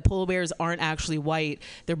 told me that polar bears aren't actually white.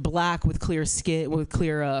 They're black with clear skin, with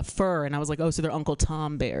clear fur. And I was like, oh, so they're Uncle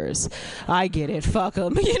Tom bears. I get it. Fuck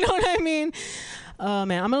them. You know what I mean?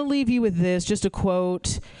 Man, I'm going to leave you with this. Just a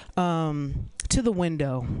quote. To the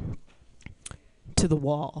window. To the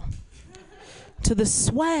wall. To the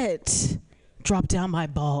sweat. Drop down my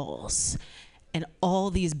balls. And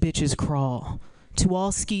all these bitches crawl. To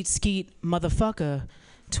all skeet skeet motherfucker.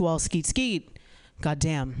 To all skeet skeet.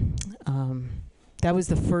 Goddamn. That was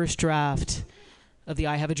the first draft of the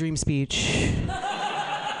I Have a Dream speech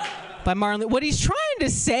by Marlon. What he's trying to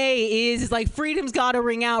say is like freedom's got to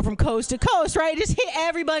ring out from coast to coast, right? Just hit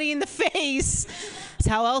everybody in the face.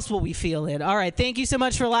 So how else will we feel it? All right, thank you so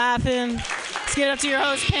much for laughing. Let's get up to your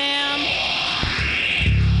host, Pam.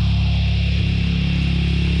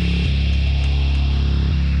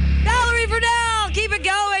 Valerie Vernell, keep it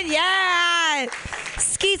going, yeah!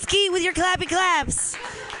 Skeet skeet with your clappy claps.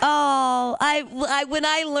 Oh, I when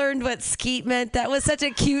I learned what skeet meant, that was such a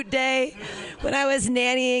cute day. When I was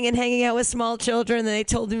nannying and hanging out with small children, and they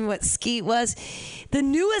told me what skeet was. The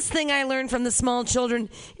newest thing I learned from the small children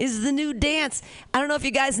is the new dance. I don't know if you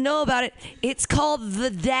guys know about it. It's called the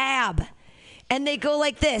dab. And they go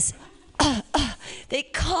like this. They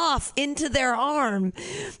cough into their arm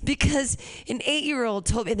because an 8-year-old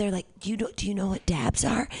told me, and they're like, do you know what dabs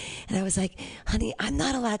are? And I was like, honey, I'm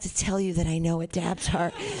not allowed to tell you that I know what dabs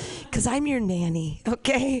are because I'm your nanny,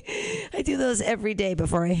 okay? I do those every day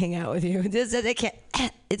before I hang out with you. There's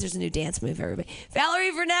a new dance move, everybody.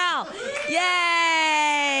 Valerie Vernell,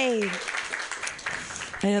 yay!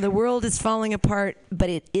 I know the world is falling apart, but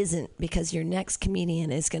it isn't, because your next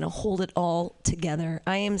comedian is going to hold it all together.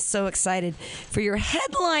 I am so excited for your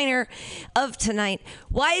headliner of tonight.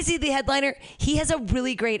 Why is he the headliner? He has a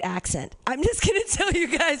really great accent. I'm just going to tell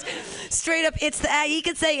you guys straight up, he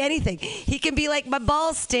can say anything. He can be like, my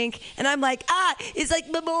balls stink, and I'm like, it's like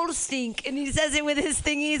my balls stink, and he says it with his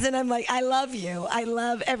thingies, and I'm like, I love you. I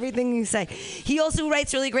love everything you say. He also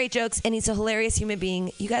writes really great jokes, and he's a hilarious human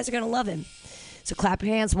being. You guys are going to love him. So clap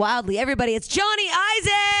your hands wildly, everybody. It's Johnny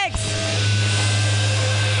Isaacs!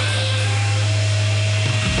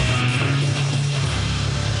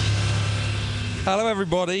 Hello,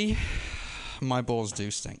 everybody. My balls do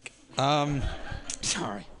stink.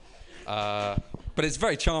 Sorry. But it's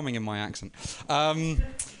very charming in my accent. I'm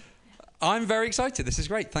very excited. This is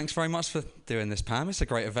great. Thanks very much for doing this, Pam. It's a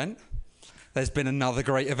great event. There's been another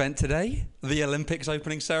great event today, the Olympics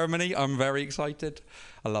opening ceremony. I'm very excited.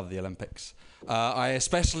 I love the Olympics. I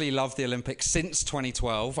especially love the Olympics since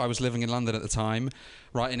 2012. I was living in London at the time,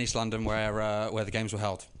 right in East London, where the games were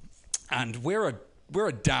held. And we're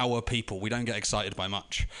a dour people. We don't get excited by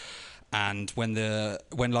much. And when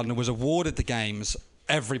London was awarded the games,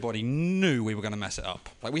 everybody knew we were going to mess it up.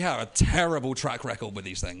 Like, we had a terrible track record with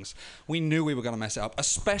these things. We knew we were going to mess it up,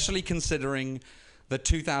 especially considering the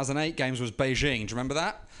 2008 games was Beijing. Do you remember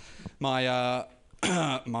that? My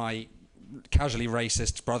my casually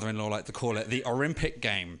racist brother-in-law liked to call it the Olympic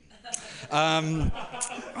game.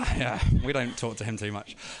 Yeah, we don't talk to him too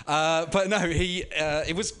much. But no,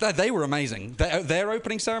 they were amazing. Their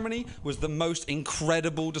opening ceremony was the most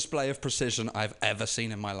incredible display of precision I've ever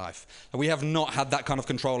seen in my life. We have not had that kind of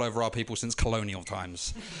control over our people since colonial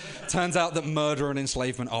times. Turns out that murder and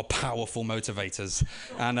enslavement are powerful motivators,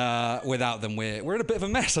 and without them, we're in a bit of a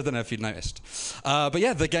mess. I don't know if you'd noticed. But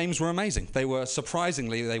yeah, the games were amazing. They were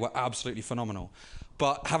absolutely phenomenal.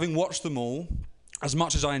 But having watched them all, as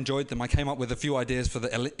much as I enjoyed them, I came up with a few ideas for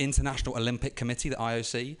the International Olympic Committee, the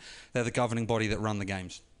IOC. They're the governing body that run the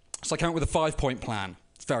games. So I came up with a 5-point plan.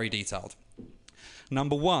 It's very detailed.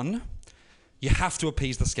 Number 1, you have to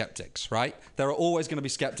appease the skeptics, right? There are always going to be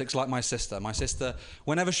skeptics like my sister. My sister,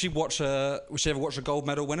 whenever she ever watch a gold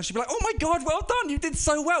medal winner, she'd be like, oh my God, well done, you did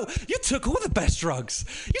so well. You took all the best drugs.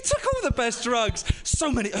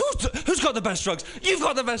 So many. Who's got the best drugs? You've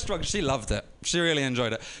got the best drugs. She loved it. She really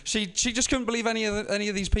enjoyed it. She just couldn't believe any of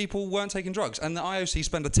these people weren't taking drugs. And the IOC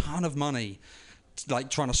spend a ton of money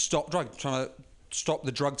trying to stop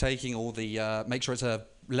the drug taking, or make sure it's a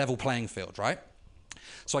level playing field, right?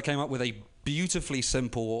 So I came up with a beautifully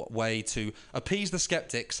simple way to appease the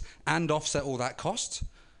skeptics and offset all that cost.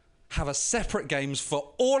 Have a separate games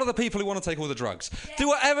for all of the people who want to take all the drugs. Yeah. Do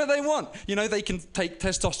whatever they want. You know, they can take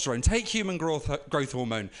testosterone, take human growth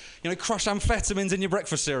hormone, crush amphetamines in your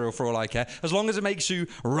breakfast cereal for all I care, as long as it makes you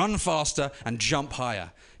run faster and jump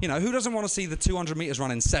higher. Who doesn't want to see the 200 meters run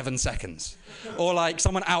in 7 seconds? Or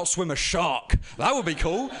someone outswim a shark. That would be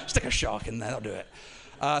cool. Stick a shark in there, that'll do it.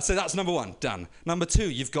 So that's number 1, done. Number 2,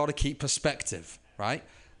 you've got to keep perspective, right?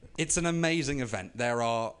 It's an amazing event. There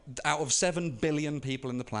are, out of 7 billion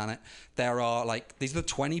people in the planet, there are these are the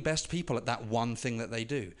 20 best people at that one thing that they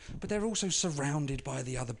do. But they're also surrounded by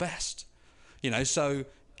the other best. So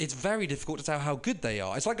it's very difficult to tell how good they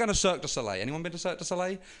are. It's like going to Cirque du Soleil. Anyone been to Cirque du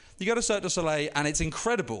Soleil? You go to Cirque du Soleil and it's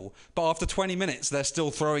incredible, but after 20 minutes, they're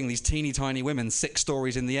still throwing these teeny tiny women 6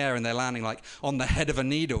 stories in the air and they're landing on the head of a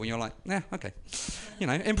needle. And you're like, yeah, okay.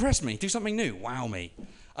 Impress me. Do something new. Wow me.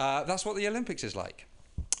 That's what the Olympics is like.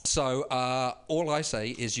 So all I say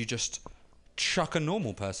is you just chuck a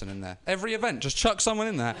normal person in there. Every event, just chuck someone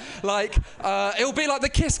in there. It'll be like the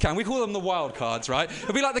Kiss Cam. We call them the wild cards, right?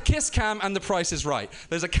 It'll be like the Kiss Cam and The Price is Right.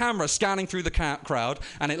 There's a camera scanning through the crowd,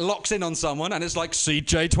 and it locks in on someone, and it's like,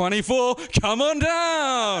 CJ24, come on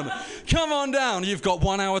down. Come on down. You've got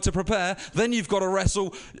 1 hour to prepare. Then you've got to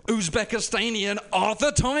wrestle Uzbekistanian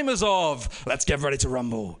Arthur Timazov. Let's get ready to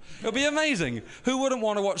rumble. It'll be amazing. Who wouldn't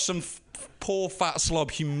want to watch some poor fat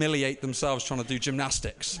slob humiliate themselves trying to do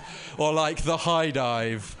gymnastics, or the high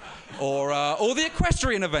dive, or the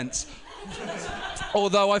equestrian events?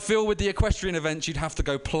 Although I feel with the equestrian events you'd have to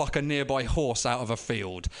go pluck a nearby horse out of a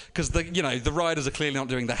field, because the riders are clearly not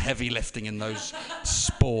doing the heavy lifting in those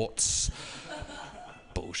sports.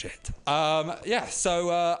 Bullshit. And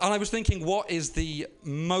I was thinking, what is the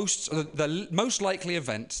most likely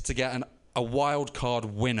event to get a wild card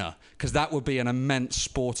winner? Because that would be an immense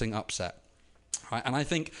sporting upset. Right? And I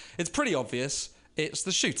think it's pretty obvious it's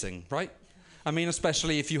the shooting, right? I mean,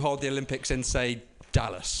 especially if you hold the Olympics in, say,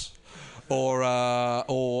 Dallas or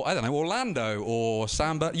I don't know, Orlando or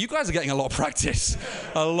Samba. You guys are getting a lot of practice.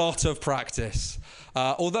 A lot of practice.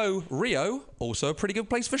 Although Rio, also a pretty good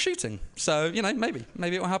place for shooting. So, maybe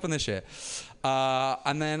it will happen this year.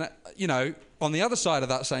 And then, on the other side of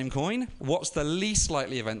that same coin, what's the least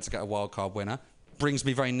likely event to get a wildcard winner? Brings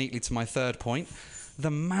me very neatly to my third point.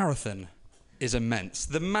 The marathon is immense.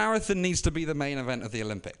 The marathon needs to be the main event of the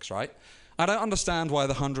Olympics, right? I don't understand why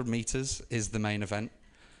the 100 meters is the main event.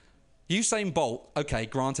 Usain Bolt, okay,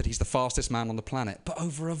 granted he's the fastest man on the planet, but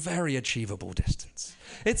over a very achievable distance.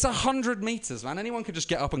 It's 100 meters, man. Anyone could just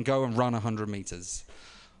get up and go and run 100 meters.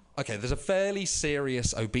 Okay, there's a fairly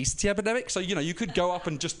serious obesity epidemic, so, you could go up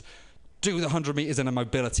and just do the 100 meters in a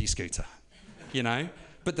mobility scooter,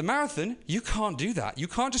 But the marathon, you can't do that. You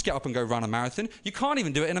can't just get up and go run a marathon. You can't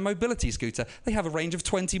even do it in a mobility scooter. They have a range of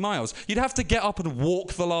 20 miles. You'd have to get up and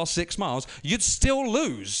walk the last 6 miles. You'd still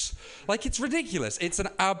lose. It's ridiculous. It's an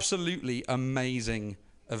absolutely amazing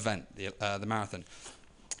event, the marathon.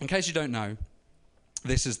 In case you don't know,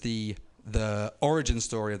 this is the origin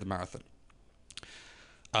story of the marathon.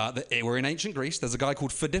 We're in ancient Greece. There's a guy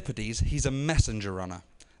called Phidippides. He's a messenger runner.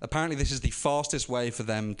 Apparently, this is the fastest way for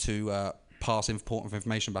them to pass important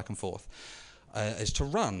information back and forth, is to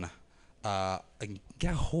run and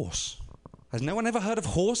get a horse. Has no one ever heard of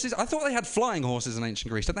horses? I thought they had flying horses in ancient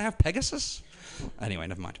Greece. Didn't they have Pegasus? Anyway,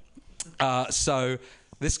 never mind. So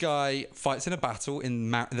this guy fights in a battle in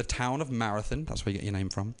the town of Marathon. That's where you get your name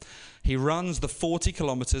from. He runs the 40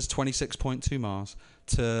 kilometers, 26.2 miles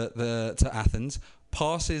to Athens,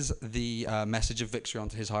 passes the message of victory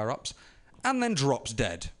onto his higher-ups, and then drops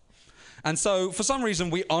dead. And so, for some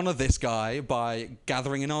reason, we honour this guy by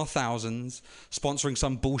gathering in our thousands, sponsoring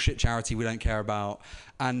some bullshit charity we don't care about,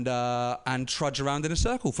 and trudge around in a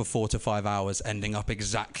circle for 4 to 5 hours, ending up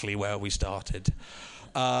exactly where we started.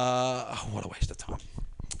 What a waste of time.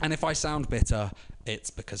 And if I sound bitter,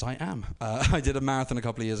 it's because I am. I did a marathon a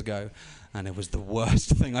couple of years ago, and it was the worst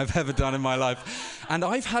thing I've ever done in my life. And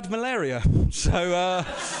I've had malaria. So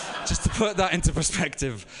just to put that into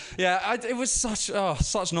perspective. Yeah, it was such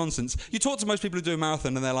nonsense. You talk to most people who do a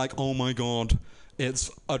marathon, and they're like, oh my God,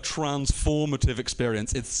 it's a transformative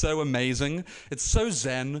experience. It's so amazing. It's so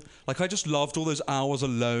zen. I just loved all those hours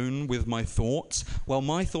alone with my thoughts. Well,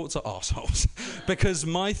 my thoughts are arseholes. Because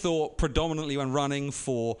my thought predominantly when running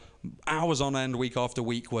for hours on end, week after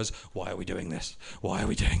week, was, why are we doing this? Why are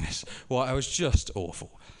we doing this? Well, I was just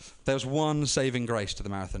awful. There was one saving grace to the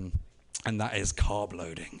marathon, and that is carb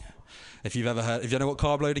loading. If you know what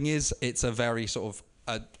carb loading is, it's a very sort of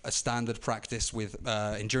a standard practice with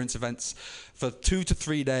endurance events. For 2 to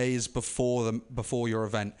 3 days before your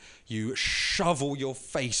event, you shovel your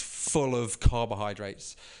face full of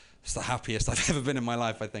carbohydrates. It's the happiest I've ever been in my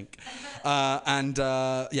life, I think.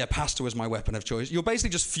 Pasta was my weapon of choice. You're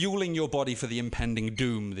basically just fueling your body for the impending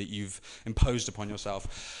doom that you've imposed upon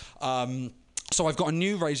yourself. So I've got a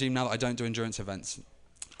new regime now that I don't do endurance events.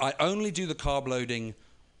 I only do the carb loading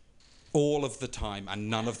all of the time and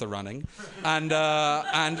none of the running.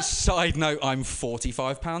 And side note, I'm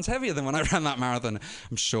 45 pounds heavier than when I ran that marathon.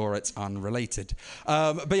 I'm sure it's unrelated.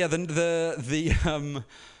 But yeah,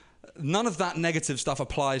 none of that negative stuff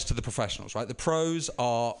applies to the professionals, right? The pros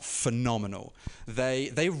are phenomenal.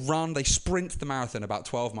 They sprint the marathon about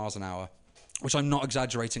 12 miles an hour, which I'm not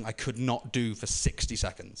exaggerating, I could not do for 60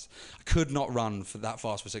 seconds. I could not run for that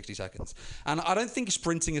fast for 60 seconds. And I don't think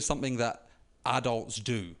sprinting is something that adults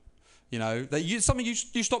do. Something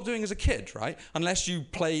you stop doing as a kid, right? Unless you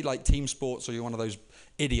play team sports, or you're one of those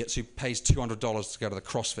idiots who pays $200 to go to the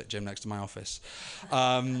CrossFit gym next to my office,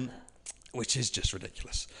 which is just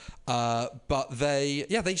ridiculous. But they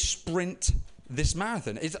sprint this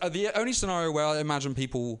marathon. It's the only scenario where I imagine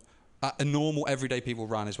people, normal everyday people,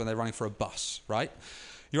 run is when they're running for a bus, right?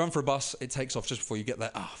 You run for a bus, it takes off just before you get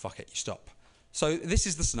there. Fuck it, you stop. So this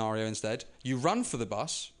is the scenario instead. You run for the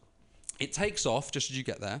bus, it takes off just as you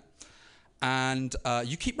get there, and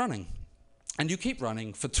you keep running. And you keep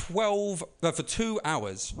running for 2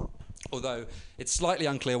 hours, although it's slightly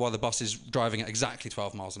unclear why the bus is driving at exactly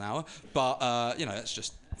 12 miles an hour, but that's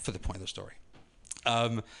just for the point of the story.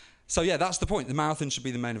 So yeah, that's the point. The marathon should be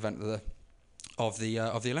the main event of the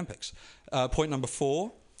Olympics. Point number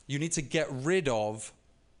 4, you need to get rid of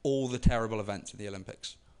all the terrible events of the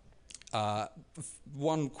Olympics.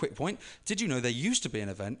 One quick point. Did you know there used to be an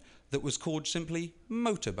event that was called simply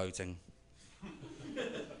motorboating?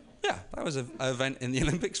 Yeah, that was an event in the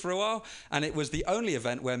Olympics for a while, and it was the only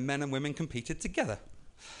event where men and women competed together.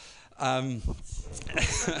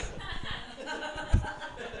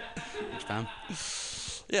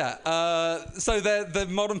 Yeah, so the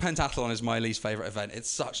modern pentathlon is my least favourite event. It's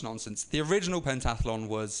such nonsense. The original pentathlon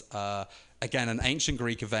was, again, an ancient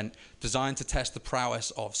Greek event designed to test the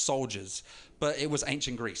prowess of soldiers. But it was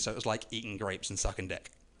ancient Greece, so it was like eating grapes and sucking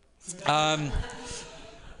dick. So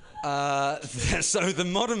the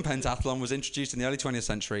modern pentathlon was introduced in the early 20th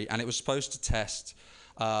century, and it was supposed to test,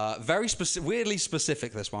 weirdly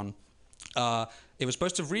specific, this one. It was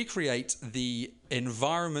supposed to recreate the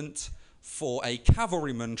environment for a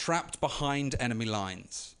cavalryman trapped behind enemy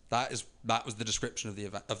lines. That was the description of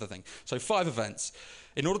the thing. So 5 events.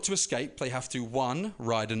 In order to escape, they have to 1,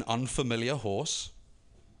 ride an unfamiliar horse.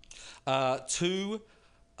 2,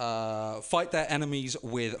 fight their enemies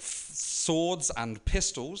with swords and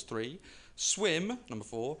pistols. 3, swim. Number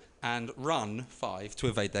 4, and run. 5, to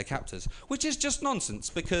evade their captors. Which is just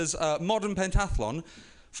nonsense because modern pentathlon.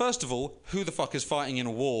 First of all, who the fuck is fighting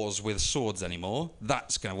in wars with swords anymore?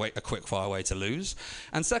 That's going to be a quick-fire way to lose.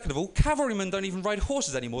 And second of all, cavalrymen don't even ride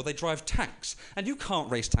horses anymore. They drive tanks. And you can't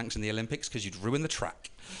race tanks in the Olympics because you'd ruin the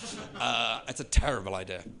track. It's a terrible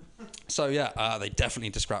idea. So, yeah, they definitely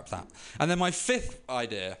need to scrap that. And then my 5th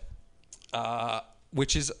idea,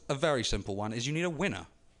 which is a very simple one, is you need a winner.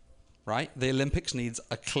 Right? The Olympics needs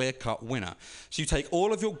a clear-cut winner. So you take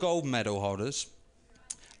all of your gold medal holders,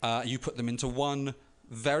 you put them into one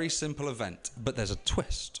very simple event, but there's a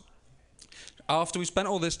twist. After we spent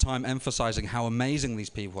all this time emphasizing how amazing these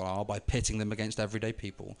people are by pitting them against everyday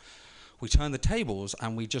people, we turn the tables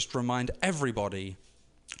and we just remind everybody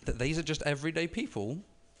that these are just everyday people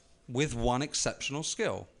with one exceptional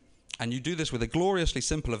skill. And you do this with a gloriously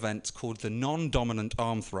simple event called the non-dominant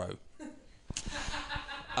arm throw.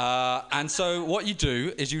 And so what you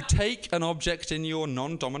do is you take an object in your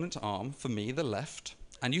non-dominant arm, for me, the left,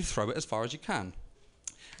 and you throw it as far as you can.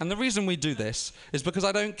 And the reason we do this is because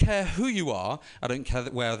I don't care who you are. I don't care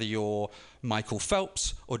whether you're Michael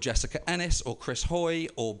Phelps or Jessica Ennis or Chris Hoy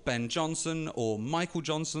or Ben Johnson or Michael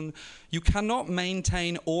Johnson. You cannot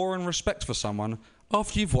maintain awe and respect for someone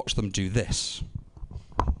after you've watched them do this.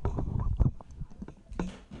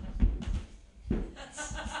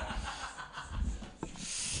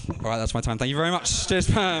 All right, that's my time. Thank you very much. Cheers,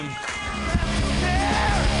 Pam.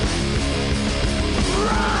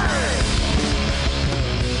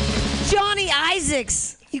 Johnny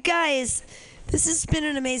Isaacs. You guys, this has been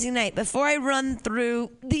an amazing night. Before I run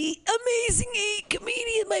through the amazing 8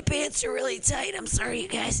 comedian, my pants are really tight. I'm sorry, you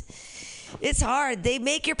guys. It's hard. They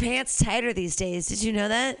make your pants tighter these days. Did you know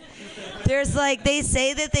that? There's they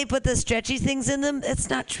say that they put the stretchy things in them. It's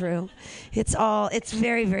not true. It's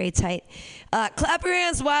very, very tight. Clap your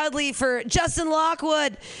hands wildly for Justin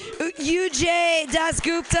Lockwood, UJ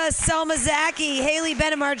Dasgupta, Selma Zaki, Haley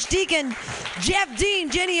Benham Archdeacon, Jeff Dean,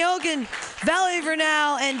 Jenny Hogan, Valerie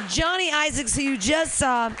Vernal, and Johnny Isaacs, who you just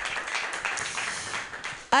saw.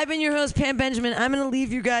 I've been your host, Pam Benjamin. I'm going to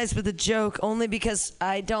leave you guys with a joke only because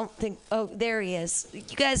I don't think... Oh, there he is.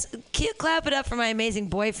 You guys, clap it up for my amazing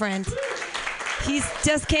boyfriend. He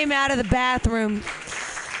just came out of the bathroom.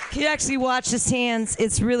 He actually washed his hands.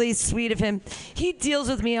 It's really sweet of him. He deals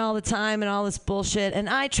with me all the time and all this bullshit, and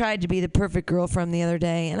I tried to be the perfect girlfriend the other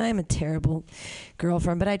day, and I'm a terrible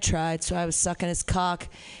girlfriend, but I tried, so I was sucking his cock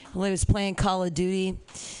while he was playing Call of Duty.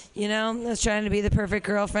 You know, I was trying to be the perfect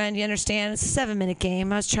girlfriend. You understand? It's a 7-minute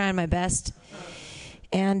game. I was trying my best.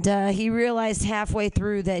 And he realized halfway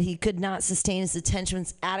through that he could not sustain his attention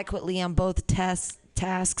adequately on both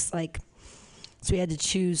tasks. So we had to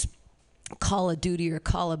choose Call of Duty or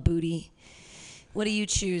Call of Booty. What do you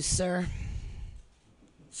choose, sir?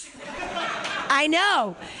 I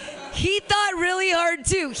know. He thought really hard,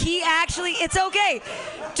 too. It's okay.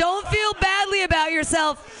 Don't feel badly about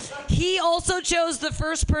yourself. He also chose the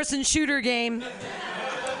first-person shooter game.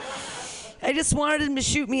 I just wanted him to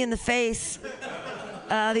shoot me in the face.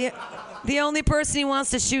 The only person he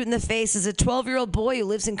wants to shoot in the face is a 12-year-old boy who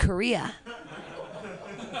lives in Korea.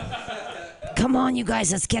 Come on, you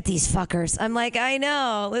guys, let's get these fuckers. I'm like, I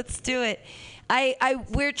know, let's do it.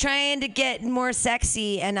 We're trying to get more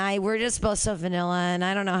sexy, and we're just both so vanilla, and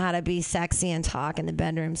I don't know how to be sexy and talk in the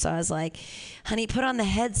bedroom. So I was like, honey, put on the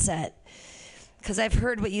headset, because I've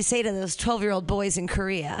heard what you say to those 12-year-old boys in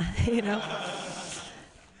Korea, you know?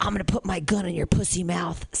 I'm going to put my gun in your pussy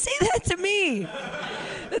mouth. Say that to me.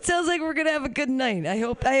 It sounds like we're going to have a good night. I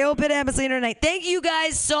hope it happens later tonight. Thank you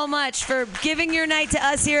guys so much for giving your night to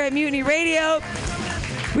us here at Mutiny Radio.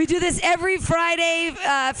 We do this every Friday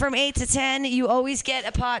from 8 to 10. You always get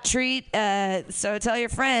a pot treat. So tell your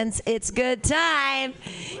friends it's good time.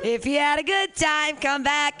 If you had a good time, come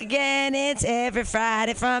back again. It's every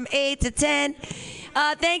Friday from 8 to 10.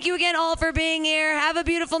 Thank you again all for being here. Have a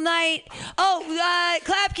beautiful night. Oh,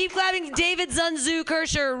 keep clapping. David Zunzu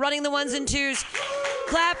Kirscher running the ones and twos.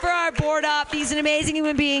 Clap for our board op. He's an amazing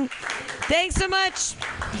human being. Thanks so much.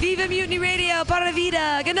 Viva Mutiny Radio. Para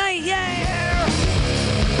vida. Good night. Yay.